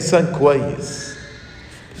 ده إنسان كويس،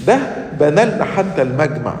 ده بنى لنا حتى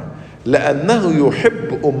المجمع لأنه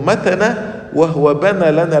يحب أمتنا وهو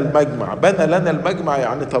بنى لنا المجمع. بنى لنا المجمع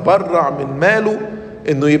يعني تبرع من ماله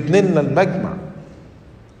إنه يبني لنا المجمع،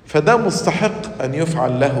 فده مستحق أن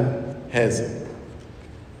يفعل له هذا.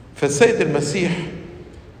 فالسيد المسيح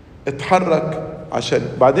اتحرك عشان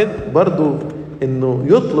بعدين برضو إنه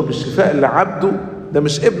يطلب الشفاء لعبده. ده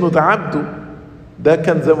مش ابنه، ده عبده، ده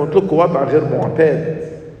كان زي ما قلت لكم وضع غير معتاد.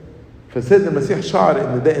 فالسيد المسيح شعر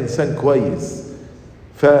إن ده إنسان كويس،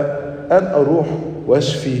 فقال أروح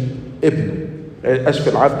وأشفي ابنه، أشفي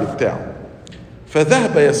العبد بتاعه.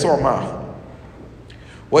 فذهب يسوع معه،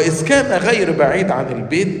 وإذ كان غير بعيد عن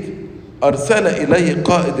البيت أرسل إليه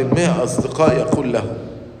قائد 100 أصدقاء يقول له،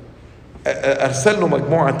 أرسل له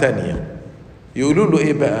مجموعة تانية يقولوا له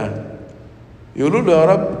إيه بقى؟ يقولوا له يا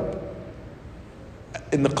رب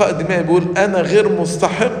إن قائد 100 بيقول أنا غير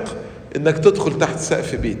مستحق إنك تدخل تحت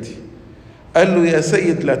سقف بيتي. قال له يا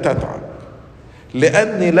سيد لا تتعب،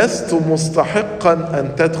 لأني لست مستحقا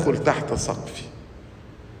أن تدخل تحت سقفي.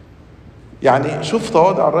 يعني شوف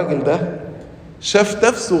تواضع الراجل ده، شاف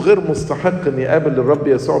نفسه غير مستحق أن يقابل الرب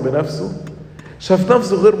يسوع بنفسه، شاف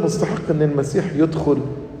نفسه غير مستحق أن المسيح يدخل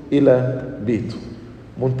إلى بيته.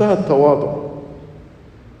 منتهى التواضع.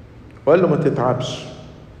 وقال له ما تتعبش.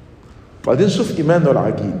 بعدين شوف إيمانه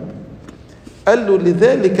العجيب، قال له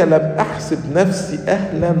لذلك لم أحسب نفسي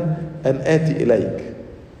أهلا أن آتي إليك.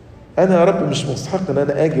 أنا يا رب مش مستحق أن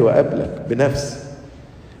أنا آجي وأقابلك بنفسي،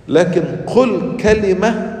 لكن قل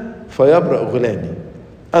كلمة فيبرأ غلامي.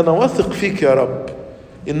 أنا واثق فيك يا رب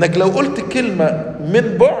إنك لو قلت كلمة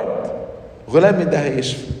من بعد غلامي ده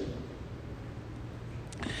هيشفي.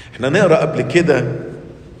 احنا نقرأ قبل كده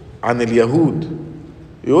عن اليهود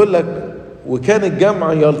يقول لك وكان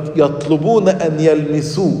الجمع يطلبون أن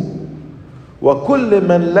يلمسوه وكل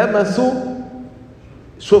من لمسوا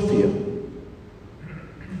شفي.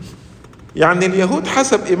 يعني اليهود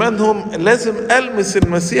حسب إيمانهم لازم ألمس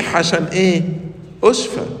المسيح عشان إيه؟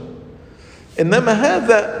 أشفى. إنما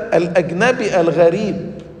هذا الأجنبي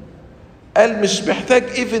الغريب قال مش محتاج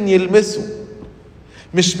إيفن يلمسه،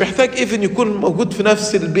 مش محتاج إيفن يكون موجود في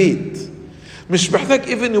نفس البيت، مش محتاج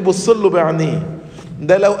إيفن يبص له بعينيه.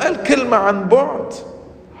 ده لو قال كلمة عن بعد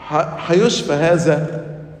هيشفى هذا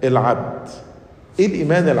العبد. إيه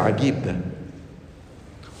الإيمان العجيب ده؟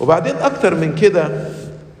 وبعدين أكتر من كده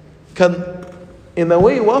كان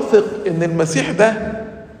إنوي واثق إن المسيح ده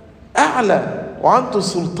أعلى وعنده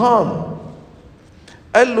سلطان.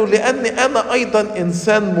 قال له لأني أنا أيضا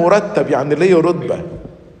إنسان مرتب، يعني لي رتبة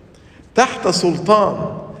تحت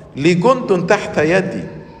سلطان، لي جند تحت يدي،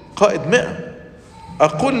 قائد 100.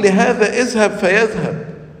 أقول لهذا اذهب فيذهب،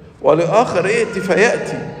 ولآخر ائت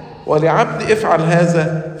فيأتي، ولعبد افعل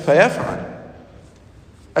هذا فيفعل.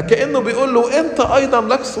 كأنه بيقول له أنت أيضا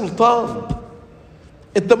لك سلطان،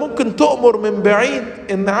 أنت ممكن تؤمر من بعيد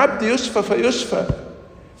إن عبد يشفى فيشفى.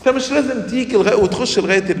 أنت مش لازم تيجي وتخش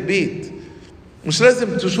لغاية البيت، مش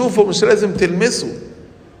لازم تشوفه، مش لازم تلمسه.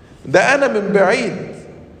 ده أنا من بعيد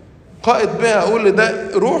قائد بها أقول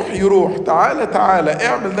لده روح يروح، تعالى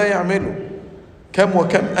اعمل ده يعمله. كم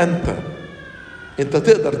وكم أنت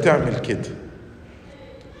تقدر تعمل كده.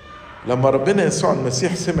 لما ربنا يسوع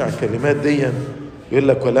المسيح سمع الكلمات دي يقول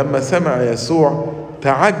لك ولما سمع يسوع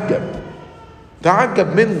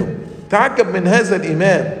تعجب منه، تعجب من هذا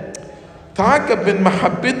الإيمان، تعجب من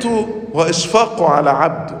محبته وإشفاقه على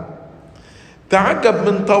عبده، تعجب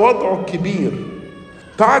من تواضعه الكبير،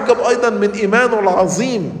 تعجب أيضا من إيمانه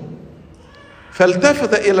العظيم.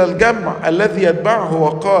 فالتفت إلى الجمع الذي يتبعه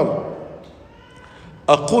وقال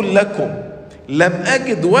أقول لكم لم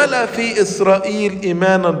أجد ولا في إسرائيل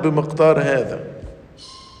إيمانا بمقدار هذا.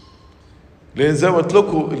 لأن زي ما قلت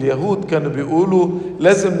لكم اليهود كانوا بيقولوا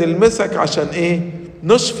لازم نلمسك عشان إيه؟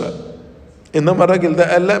 نشفى. إنما الراجل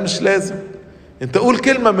ده قال لا، مش لازم، أنت قول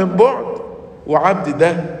كلمة من بعد وعبدي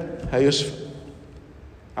ده هيشفى.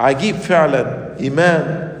 عجيب فعلا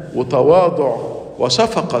إيمان وتواضع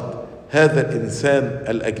وشفقة هذا الإنسان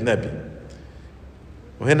الأجنبي.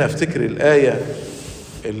 وهنا افتكر الآية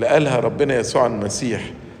اللي قالها ربنا يسوع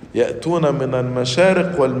المسيح: يأتون من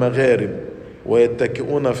المشارق والمغارب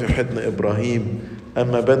ويتكئون في حضن إبراهيم،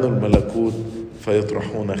 أما بنو الملكوت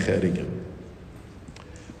فيطرحون خارجا.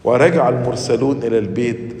 ورجع المرسلون إلى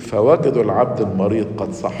البيت فوجدوا العبد المريض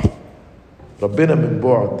قد صح. ربنا من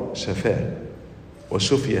بعد شفاه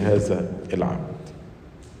وشفي هذا العبد.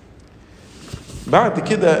 بعد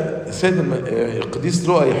كده سيد القديس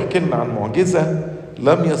لوقا يحكي لنا عن معجزة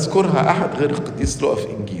لم يذكرها أحد غير القديس لوقا في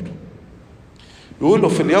إنجيله. يقولوا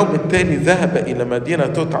في اليوم التالي ذهب إلى مدينة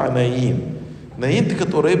تدعى نايين. نايين دي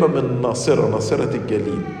كانت قريبة من ناصرة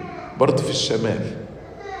الجليل، برضه في الشمال.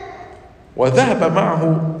 وذهب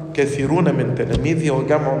معه كثيرون من تلاميذه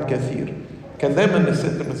وجمع كثير. كان دايما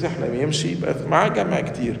السيد المسيح لما يمشي يبقى معاه جمع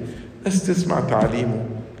كتير، ناس تسمع تعليمه،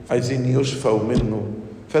 عايزين يشفوا منه،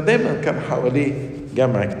 فدايما كان حواليه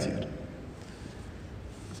جمع كتير.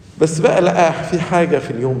 بس بقى لقى في حاجة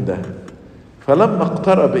في اليوم ده. فلما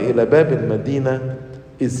اقترب إلى باب المدينة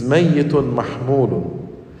إذ ميت محمول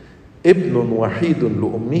ابن وحيد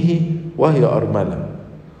لأمه وهي أرملة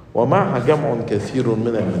ومعها جمع كثير من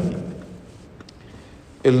المدينة.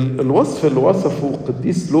 الوصف اللي وصفه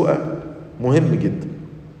قديس لوقا مهم جدا.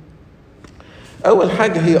 أول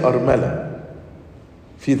حاجة هي أرملة.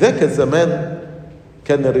 في ذاك الزمان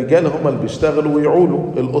كان الرجال هم اللي بيشتغلوا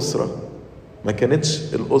ويعولوا الأسرة، ما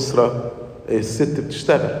كانتش الأسرة الست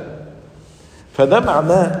بتشتغل. فده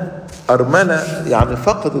معناه أرملة يعني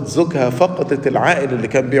فقدت زوجها، فقدت العائل اللي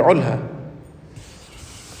كان بيعولها.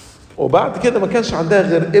 وبعد كده ما كانش عندها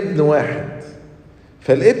غير ابن واحد،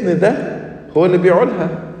 فالابن ده هو اللي بيعولها.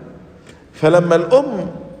 فلما الأم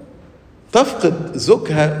تفقد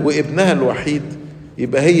زوجها وابنها الوحيد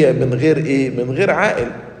يبقى هي من غير إيه؟ من غير عائل،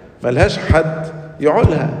 ملهاش حد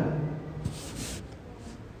يعولها.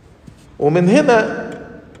 ومن هنا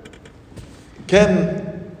كان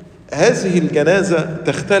هذه الجنازة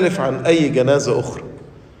تختلف عن أي جنازة أخرى،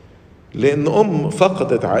 لأن أم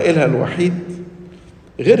فقدت عائلها الوحيد.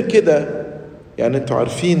 غير كده يعني أنتوا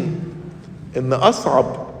عارفين أن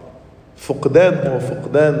أصعب فقدان هو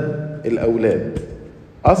فقدان الأولاد،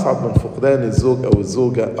 أصعب من فقدان الزوج أو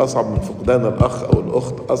الزوجة، أصعب من فقدان الأخ أو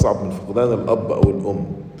الأخت، أصعب من فقدان الأب أو الأم.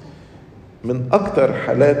 من أكتر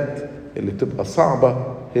حالات اللي بتبقى صعبة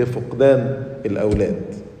هي فقدان الأولاد.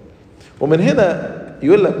 ومن هنا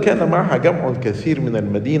يقول لك كان معها جمع كثير من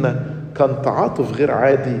المدينة، كان تعاطف غير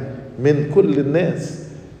عادي من كل الناس.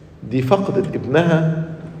 دي فقدت ابنها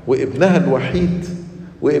وابنها الوحيد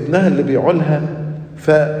وابنها اللي بيعولها،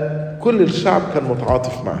 فكل الشعب كان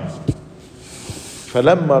متعاطف معها.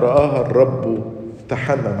 فلما رآها الرب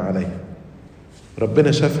تحنن عليها.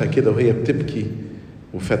 ربنا شافها كده وهي بتبكي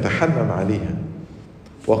فتحنن عليها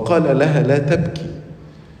وقال لها لا تبكي.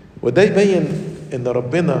 وده يبين ان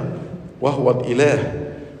ربنا وهو الإله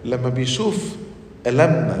لما بيشوف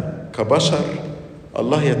ألمنا كبشر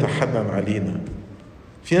الله يتحنن علينا.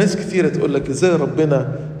 في ناس كتيرة تقول لك ازاي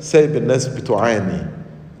ربنا سايب الناس بتعاني؟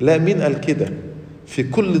 لا، مين قال كده؟ في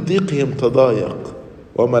كل ضيقهم تضايق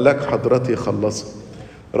وملاك حضرته خلصه.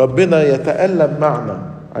 ربنا يتألم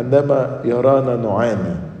معنا عندما يرانا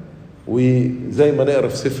نعاني. وزي ما نقرأ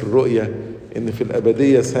في سفر الرؤيا إن في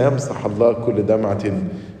الأبدية سيمسح الله كل دمعة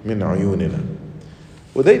من عيوننا.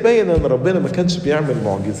 وده يبين أن ربنا ما كانش بيعمل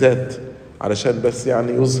معجزات علشان بس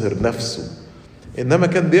يعني يظهر نفسه، إنما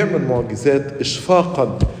كان بيعمل معجزات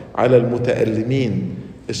إشفاقا على المتألمين،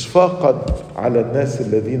 إشفاقا على الناس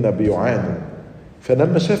الذين بيعانوا.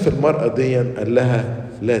 فلما شاف المرأة دي قال لها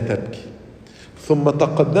لا تبكي، ثم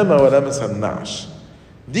تقدم ولمس النعش.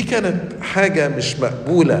 دي كانت حاجة مش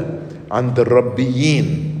مقبولة عند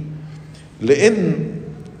الربيين، لأن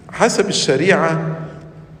حسب الشريعة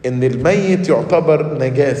إن الميت يعتبر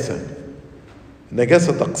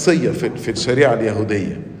نجاسة طقسية في الشريعة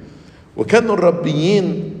اليهودية. وكانوا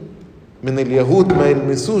الربيين من اليهود ما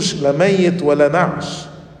يلمسوش لا ميت ولا نعش.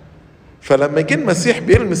 فلما جه المسيح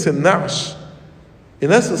بيلمس النعش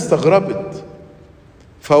الناس استغربت،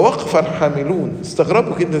 فوقف الحاملون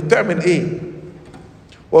استغربوا كده بتعمل ايه؟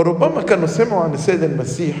 وربما كانوا سمعوا عن السيد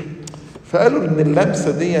المسيح فقالوا ان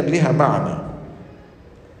اللمسة دي ليها معنى،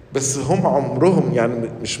 بس هم عمرهم يعني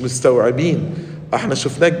مش مستوعبين. احنا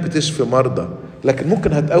شفناك بتشفي مرضى، لكن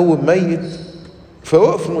ممكن هتقوم ميت؟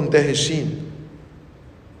 فوقفوا مندهشين،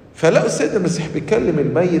 فلقوا السيد المسيح بيكلم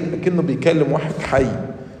الميت لكنه بيكلم واحد حي.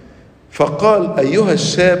 فقال أيها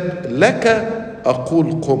الشاب لك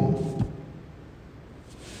أقول قم.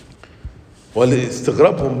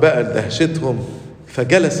 ولاستغرابهم بقى لدهشتهم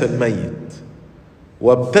فجلس الميت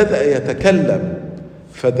وابتدأ يتكلم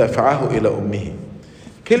فدفعه إلى أمه.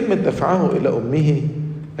 كلمة دفعه إلى أمه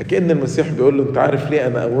أكأن المسيح بيقول له أنت عارف ليه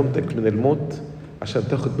أنا قومتك من الموت؟ عشان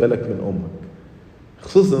تاخد بالك من أمك،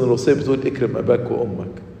 خصوصا أن الوصية بتقول اكرم أباك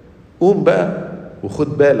وأمك. قوم بقى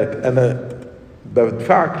وخد بالك، أنا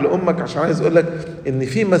بدفعك لأمك عشان عايز أقول لك إن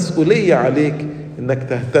في مسؤولية عليك إنك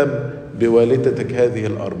تهتم بوالدتك هذه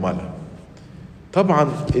الأرملة. طبعا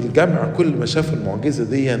الجمع كل ما شاف المعجزة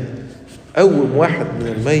دي قوم واحد من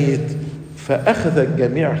الميت فأخذ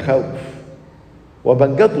الجميع خوف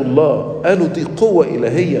وبنجدوا الله، قالوا دي قوة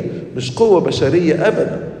إلهية مش قوة بشرية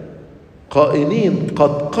أبدا، قائلين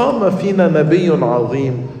قد قام فينا نبي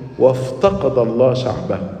عظيم وافتقد الله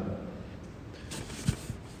شعبه.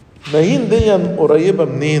 نايين دي قريبة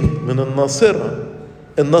منين؟ من الناصرة.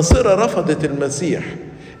 الناصرة رفضت المسيح،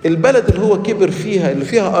 البلد اللي هو كبر فيها اللي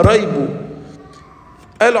فيها قرايبه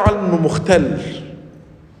قالوا عنه مختل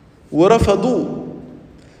ورفضوه.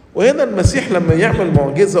 وهنا المسيح لما يعمل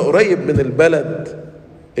معجزة قريب من البلد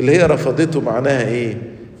اللي هي رفضته معناها ايه؟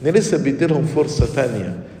 ان لسه بيديلهم فرصة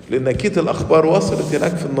تانية، لان اكيد الاخبار وصلت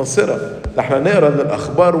هناك في الناصرة. ده احنا نقرا ان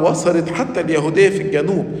الاخبار وصلت حتى اليهودية في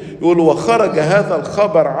الجنوب، يقولوا وخرج هذا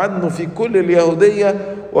الخبر عنه في كل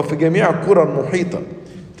اليهودية وفي جميع القرى المحيطة.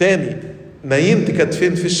 تاني نايين دي كانت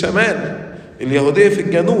فين؟ في الشمال، اليهودية في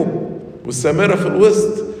الجنوب والسامرة في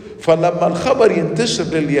الوسط. فلما الخبر ينتشر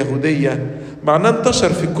لليهودية معناه انتشر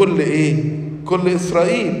في كل ايه؟ كل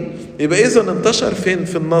اسرائيل. يبقى اذا انتشر فين؟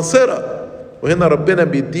 في الناصرة. وهنا ربنا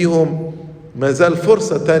بيديهم ما زال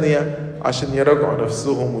فرصة تانية عشان يراجعوا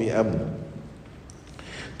نفسهم ويأمنوا.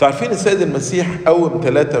 تعرفين السيد المسيح قوم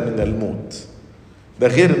 3 من الموت، ده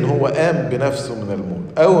غير ان هو قام بنفسه من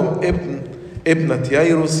الموت. قوم ابنة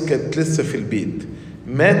يايروس كانت لسه في البيت،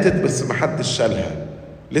 ماتت بس محدش شالها،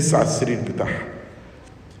 لسه على السرير بتاعها.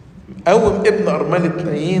 قوم ابن أرملة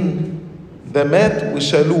نايين، ده مات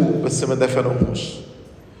وشالوه بس ما دفنوهوش.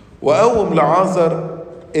 وقوم لعازر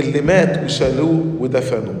اللي مات وشالوه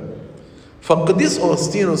ودفنوه. فالقديس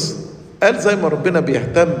أوغسطينوس قال زي ما ربنا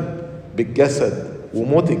بيهتم بالجسد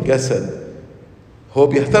وموت الجسد، هو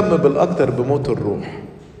بيهتم بالأكتر بموت الروح.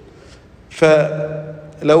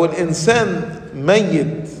 فلو الإنسان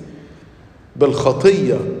ميت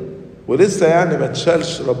بالخطية ولسه يعني ما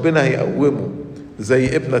تشالش، ربنا هيقومه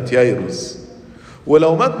زي ابنة يايروس.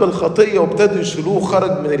 ولو مات بالخطية وابتدوا يشيلوه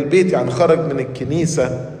خرج من البيت، يعني خرج من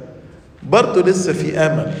الكنيسة، برضه لسه في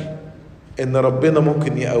أمل إن ربنا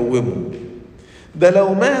ممكن يقومه. ده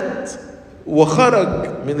لو مات وخرج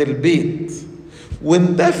من البيت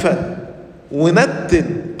واندفن ونتن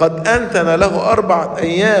قد أنتن له 4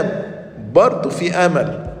 أيام، برضه في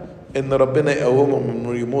أمل إن ربنا يقومه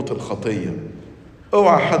من يموت الخطية.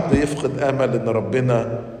 اوعى حد يفقد أمل إن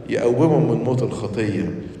ربنا يقومه من موت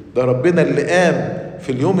الخطية. ده ربنا اللي قام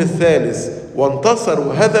في اليوم الثالث وانتصر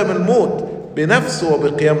وهدم الموت بنفسه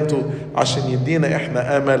وبقيامته عشان يدينا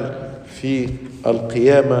احنا أمل في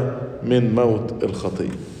القيامة من موت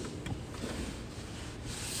الخطية.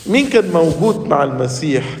 مين كان موجود مع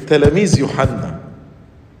المسيح؟ تلاميذ يوحنا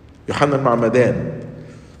المعمدان.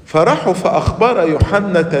 فراحوا فأخبر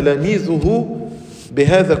يوحنا تلاميذه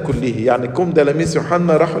بهذا كله، يعني كم تلاميذ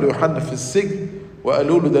يوحنا راحوا ليوحنا في السجن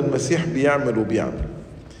وقالوا له ده المسيح بيعمل وبيعمل.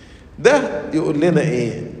 ده يقول لنا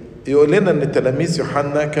ايه؟ يقول لنا ان تلاميذ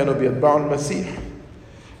يوحنا كانوا بيتبعوا المسيح.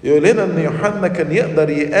 يقول لنا ان يوحنا كان يقدر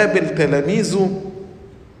يقابل تلاميذه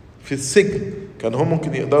في السجن، كان هم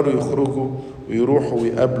ممكن يقدروا يخرجوا ويروحوا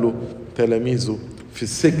ويقابلوا تلاميذه في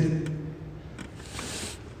السجن.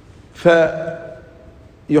 فيوحنا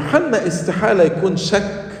استحالة يكون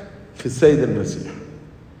شك في السيد المسيح،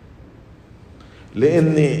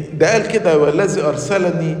 لأن ده قال كده: والذي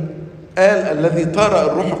أرسلني، قال الذي ترى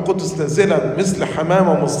الروح القدس نازلا مثل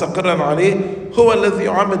حمامة مستقرا عليه هو الذي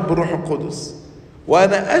يعمد بالروح القدس،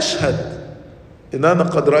 وأنا أشهد إن أنا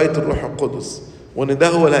قد رأيت الروح القدس، وإن ده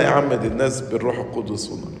هو اللي هيعمد الناس بالروح القدس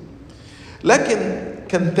والنار. لكن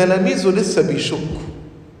كان تلاميذه لسه بيشكوا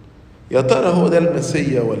يا ترى هو ده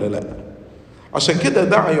المسيح ولا لا. عشان كده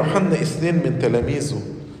دعا يوحنا 2 من تلاميذه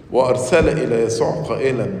وأرسل إلى يسوع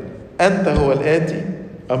قائلا: أنت هو الآتي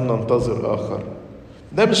أم ننتظر آخر؟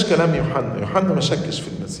 ده مش كلام يوحنا. يوحنا ما شكش في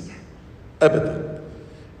المسيح أبدا،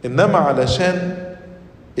 إنما علشان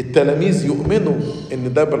التلاميذ يؤمنوا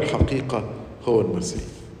إن ده بالحقيقة هو المسيح.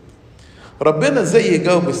 ربنا زي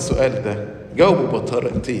جاوب السؤال ده، جاوبه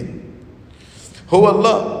بطريقتين. هو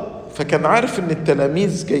الله، فكان عارف إن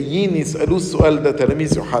التلاميذ جايين يسألوه السؤال ده،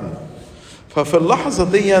 تلاميذ يوحنا، ففي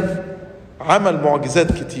اللحظة دي عمل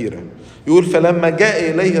معجزات كتيرة. يقول: فلما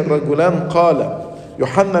جاء إليه الرجلان قال: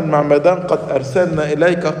 يوحنا المعمدان قد أرسلنا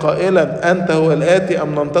إليك قائلا أنت هو الآتي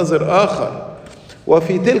أم ننتظر آخر؟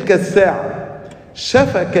 وفي تلك الساعة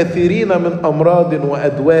شفى كثيرين من أمراض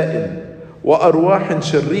وأدواء وأرواح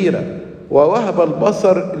شريرة، ووهب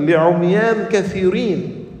البصر لعميان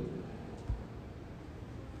كثيرين.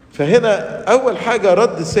 فهنا أول حاجة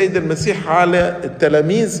رد السيد المسيح على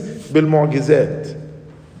التلاميذ بالمعجزات،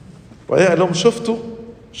 وقال لهم: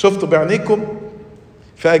 شفتوا بعينيكم؟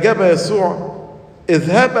 فأجاب يسوع: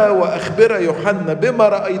 اذهبا وأخبرا يوحنا بما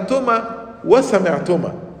رأيتما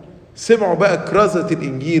وسمعتما. سمعوا بقى كرازة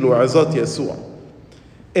الإنجيل وعظات يسوع،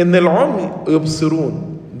 إن العمي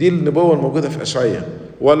يبصرون، دي النبوة الموجودة في أشعياء،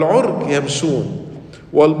 والعرج يمشون،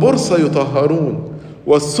 والبرص يطهرون،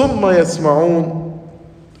 والصم يسمعون،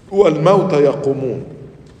 والموتى يقومون،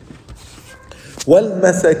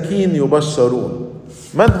 والمساكين يبشرون.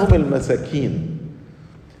 من هم المساكين؟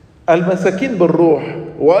 المساكين بالروح،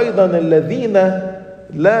 وأيضا الذين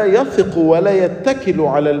لا يثقوا ولا يتكلوا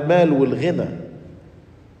على المال والغنى.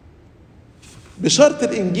 بشرط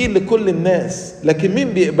الإنجيل لكل الناس، لكن مين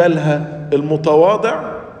بيقبلها؟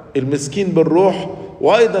 المتواضع، المسكين بالروح،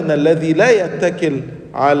 وأيضا الذي لا يتكل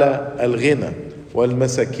على الغنى.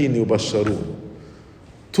 والمساكين يبشرون.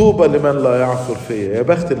 طوبى لمن لا يعثر فيا، يا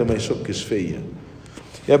بخت اللي ما يشكش فيا،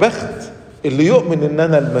 يا بخت اللي يؤمن ان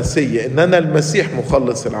انا المسيح، ان انا المسيح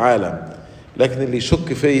مخلص العالم. لكن اللي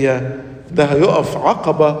يشك فيا ده هيقف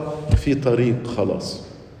عقبة في طريق خلاص.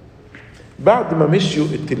 بعد ما مشيوا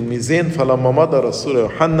التلميذين، فلما مضى رسول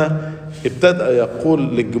يوحنا ابتدأ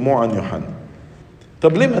يقول للجموع عن يوحنا.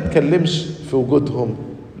 طب ليه ما تكلمش في وجودهم؟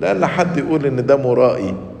 لأن حد يقول ان ده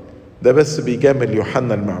مرائي، ده بس بيجامل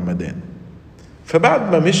يوحنا المعمدان.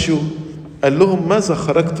 فبعد ما مشوا قال لهم: ماذا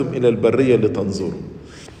خرجتم إلى البرية لتنظروا؟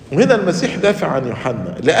 وهنا المسيح دافع عن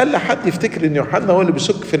يوحنا، لألا حد يفتكر ان يوحنا هو اللي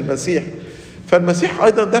بيشك في المسيح. فالمسيح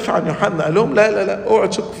ايضا دافع عن يوحنا، قال لهم: لا لا لا، اوعوا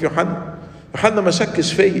تشكوا في يوحنا. يوحنا ما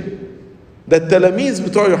شكش فيا، ده التلاميذ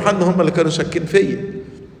بتوع يوحنا هم اللي كانوا شاكين فيا.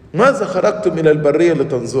 ماذا خرجتم الى البريه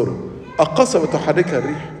لتنظروا؟ أقصبة تحركها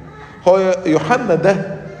الريح؟ هو يوحنا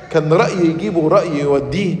ده كان رأي يجيبه ورأي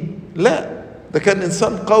يوديه؟ لا، ده كان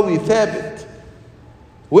انسان قوي ثابت،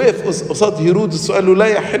 وقف قصاد هيرودس وقال له: لا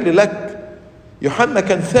يحل لك. يوحنا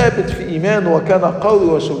كان ثابت في إيمانه وكان قوي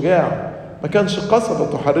وشجاع، ما كانش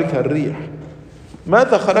قصبة تحركها الريح.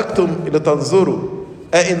 ماذا خرجتم لتنظروا؟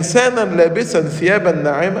 أإنسانا لابسا ثيابا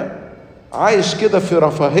ناعمة، عايش كده في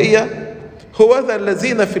رفاهية؟ هو ذا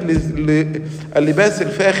الذين في اللباس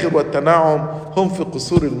الفاخر والتنعم هم في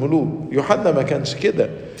قصور الملوك. يوحنا ما كانش كده.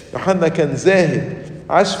 يوحنا كان زاهد،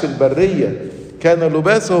 عاش في البرية، كان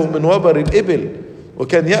لباسه من وبر الإبل،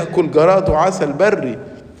 وكان يأكل جراد وعسل بري،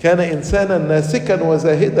 كان إنسانا ناسكا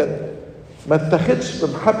وزاهدا، ما اتخذش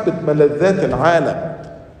بمحبة ملذات العالم.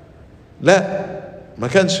 لا، ما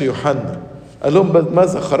كانش يوحنا. قال لهم: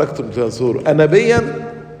 ماذا خرجتم لتنظروا؟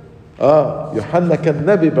 أنبيا؟ يوحنا كان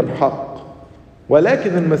نبي بالحق،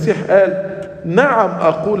 ولكن المسيح قال: نعم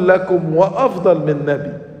أقول لكم وأفضل من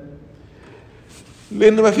نبي.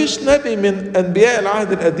 لأن ما فيش نبي من أنبياء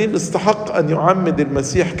العهد القديم استحق أن يعمد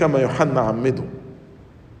المسيح كما يوحنا عمده.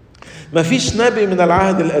 ما فيش نبي من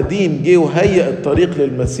العهد القديم جه وهيئ الطريق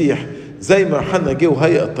للمسيح زي ما يوحنا جه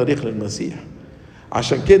وهيئ الطريق للمسيح.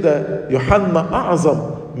 عشان كده يوحنا أعظم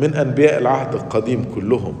من أنبياء العهد القديم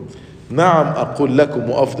كلهم. نعم أقول لكم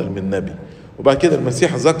وأفضل من نبي. وبعد كده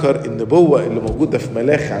المسيح ذكر النبوة اللي موجودة في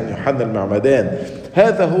ملاخي عن يوحنا المعمدان: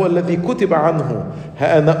 هذا هو الذي كتب عنه: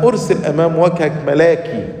 ها أنا أرسل أمام وجهك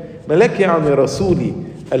ملاكي. ملاكي يعني رسولي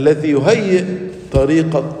الذي يهيئ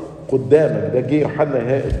طريقك قدامك، ده جه يوحنا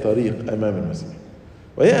يهيئ الطريق أمام المسيح.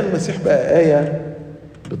 وهي المسيح بقى آية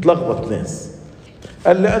بتلخبط ناس.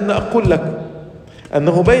 قال لأن أقول لكم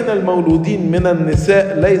أنه بين المولودين من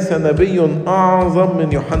النساء ليس نبي أعظم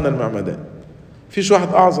من يوحنا المعمدان. فيش واحد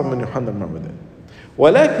أعظم من يوحنا المعمدان،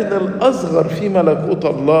 ولكن الأصغر في ملكوت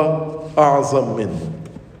الله أعظم منه.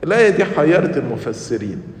 الآية دي حيرت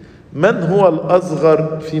المفسرين، من هو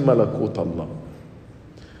الأصغر في ملكوت الله؟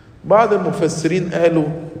 بعض المفسرين قالوا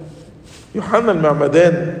يوحنا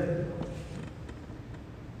المعمدان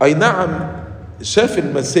أي نعم شاف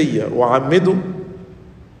المسيح وعمده،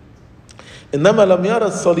 إنما لم يرى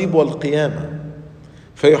الصليب والقيامة.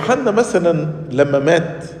 فيوحنا مثلا لما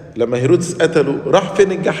مات، لما هيرودس قتله، راح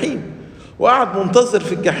فين؟ الجحيم، وقعد منتظر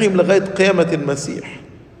في الجحيم لغاية قيامة المسيح،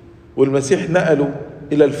 والمسيح نقله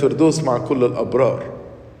إلى الفردوس مع كل الأبرار.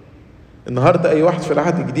 النهاردة أي واحد في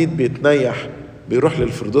العهد الجديد بيتنيح بيروح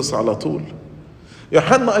للفردوس على طول.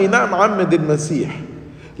 يوحنا أي نعم عمد المسيح،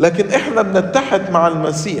 لكن إحنا بنتحد مع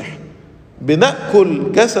المسيح،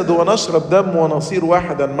 بنأكل جسده ونشرب دمه ونصير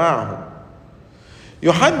واحدا معه.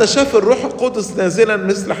 يوحنا شاف الروح القدس نازلا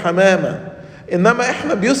مثل حمامة، إنما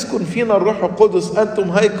إحنا بيسكن فينا الروح القدس. أنتم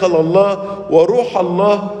هيكل الله وروح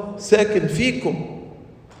الله ساكن فيكم.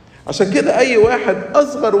 عشان كده أي واحد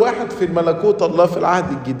أصغر واحد في ملكوت الله في العهد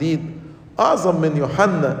الجديد أعظم من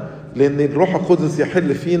يوحنا، لأن الروح القدس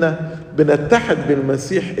يحل فينا، بنتحد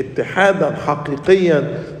بالمسيح اتحادا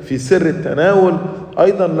حقيقيا في سر التناول.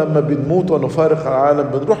 أيضا لما بنموت ونفارق العالم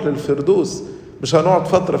بنروح للفردوس، مش هنقعد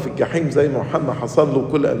فترة في الجحيم زي ما يوحنا حصل له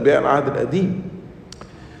كل أنبياء العهد القديم.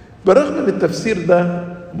 برغم ان التفسير ده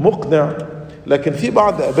مقنع، لكن في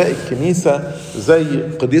بعض اباء الكنيسة زي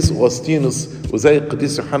قديس أوغسطينوس وزي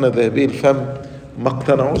قديس يوحنا ذهبي الفم ما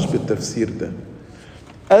اقتنعوش بالتفسير ده.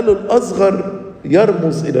 قالوا الأصغر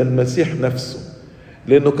يرمز إلى المسيح نفسه،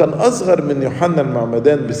 لأنه كان أصغر من يوحنا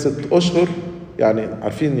المعمدان ب6 أشهر. يعني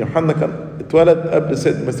عارفين يوحنا كان اتولد قبل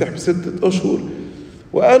المسيح ب6 أشهر.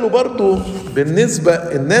 وقالوا برضو بالنسبة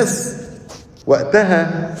الناس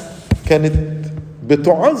وقتها كانت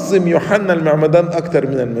بتعظم يوحنا المعمدان أكتر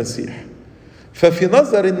من المسيح، ففي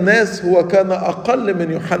نظر الناس هو كان أقل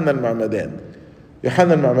من يوحنا المعمدان.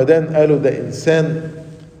 يوحنا المعمدان قالوا ده إنسان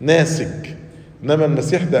ناسك، إنما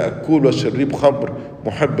المسيح ده أكول وشريب خمر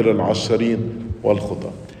محب للعشرين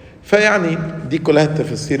والخطاة. فيعني دي كلها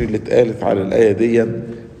التفسير اللي اتقالت على الآية دي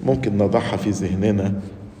ممكن نضعها في ذهننا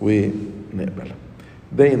ونقبلها.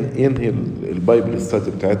 ده ينهي البايبل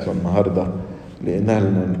ستادي بتاعتنا النهارده،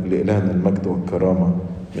 لإلهنا المجد والكرامة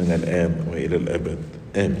من الآن وإلى الأبد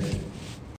آمين.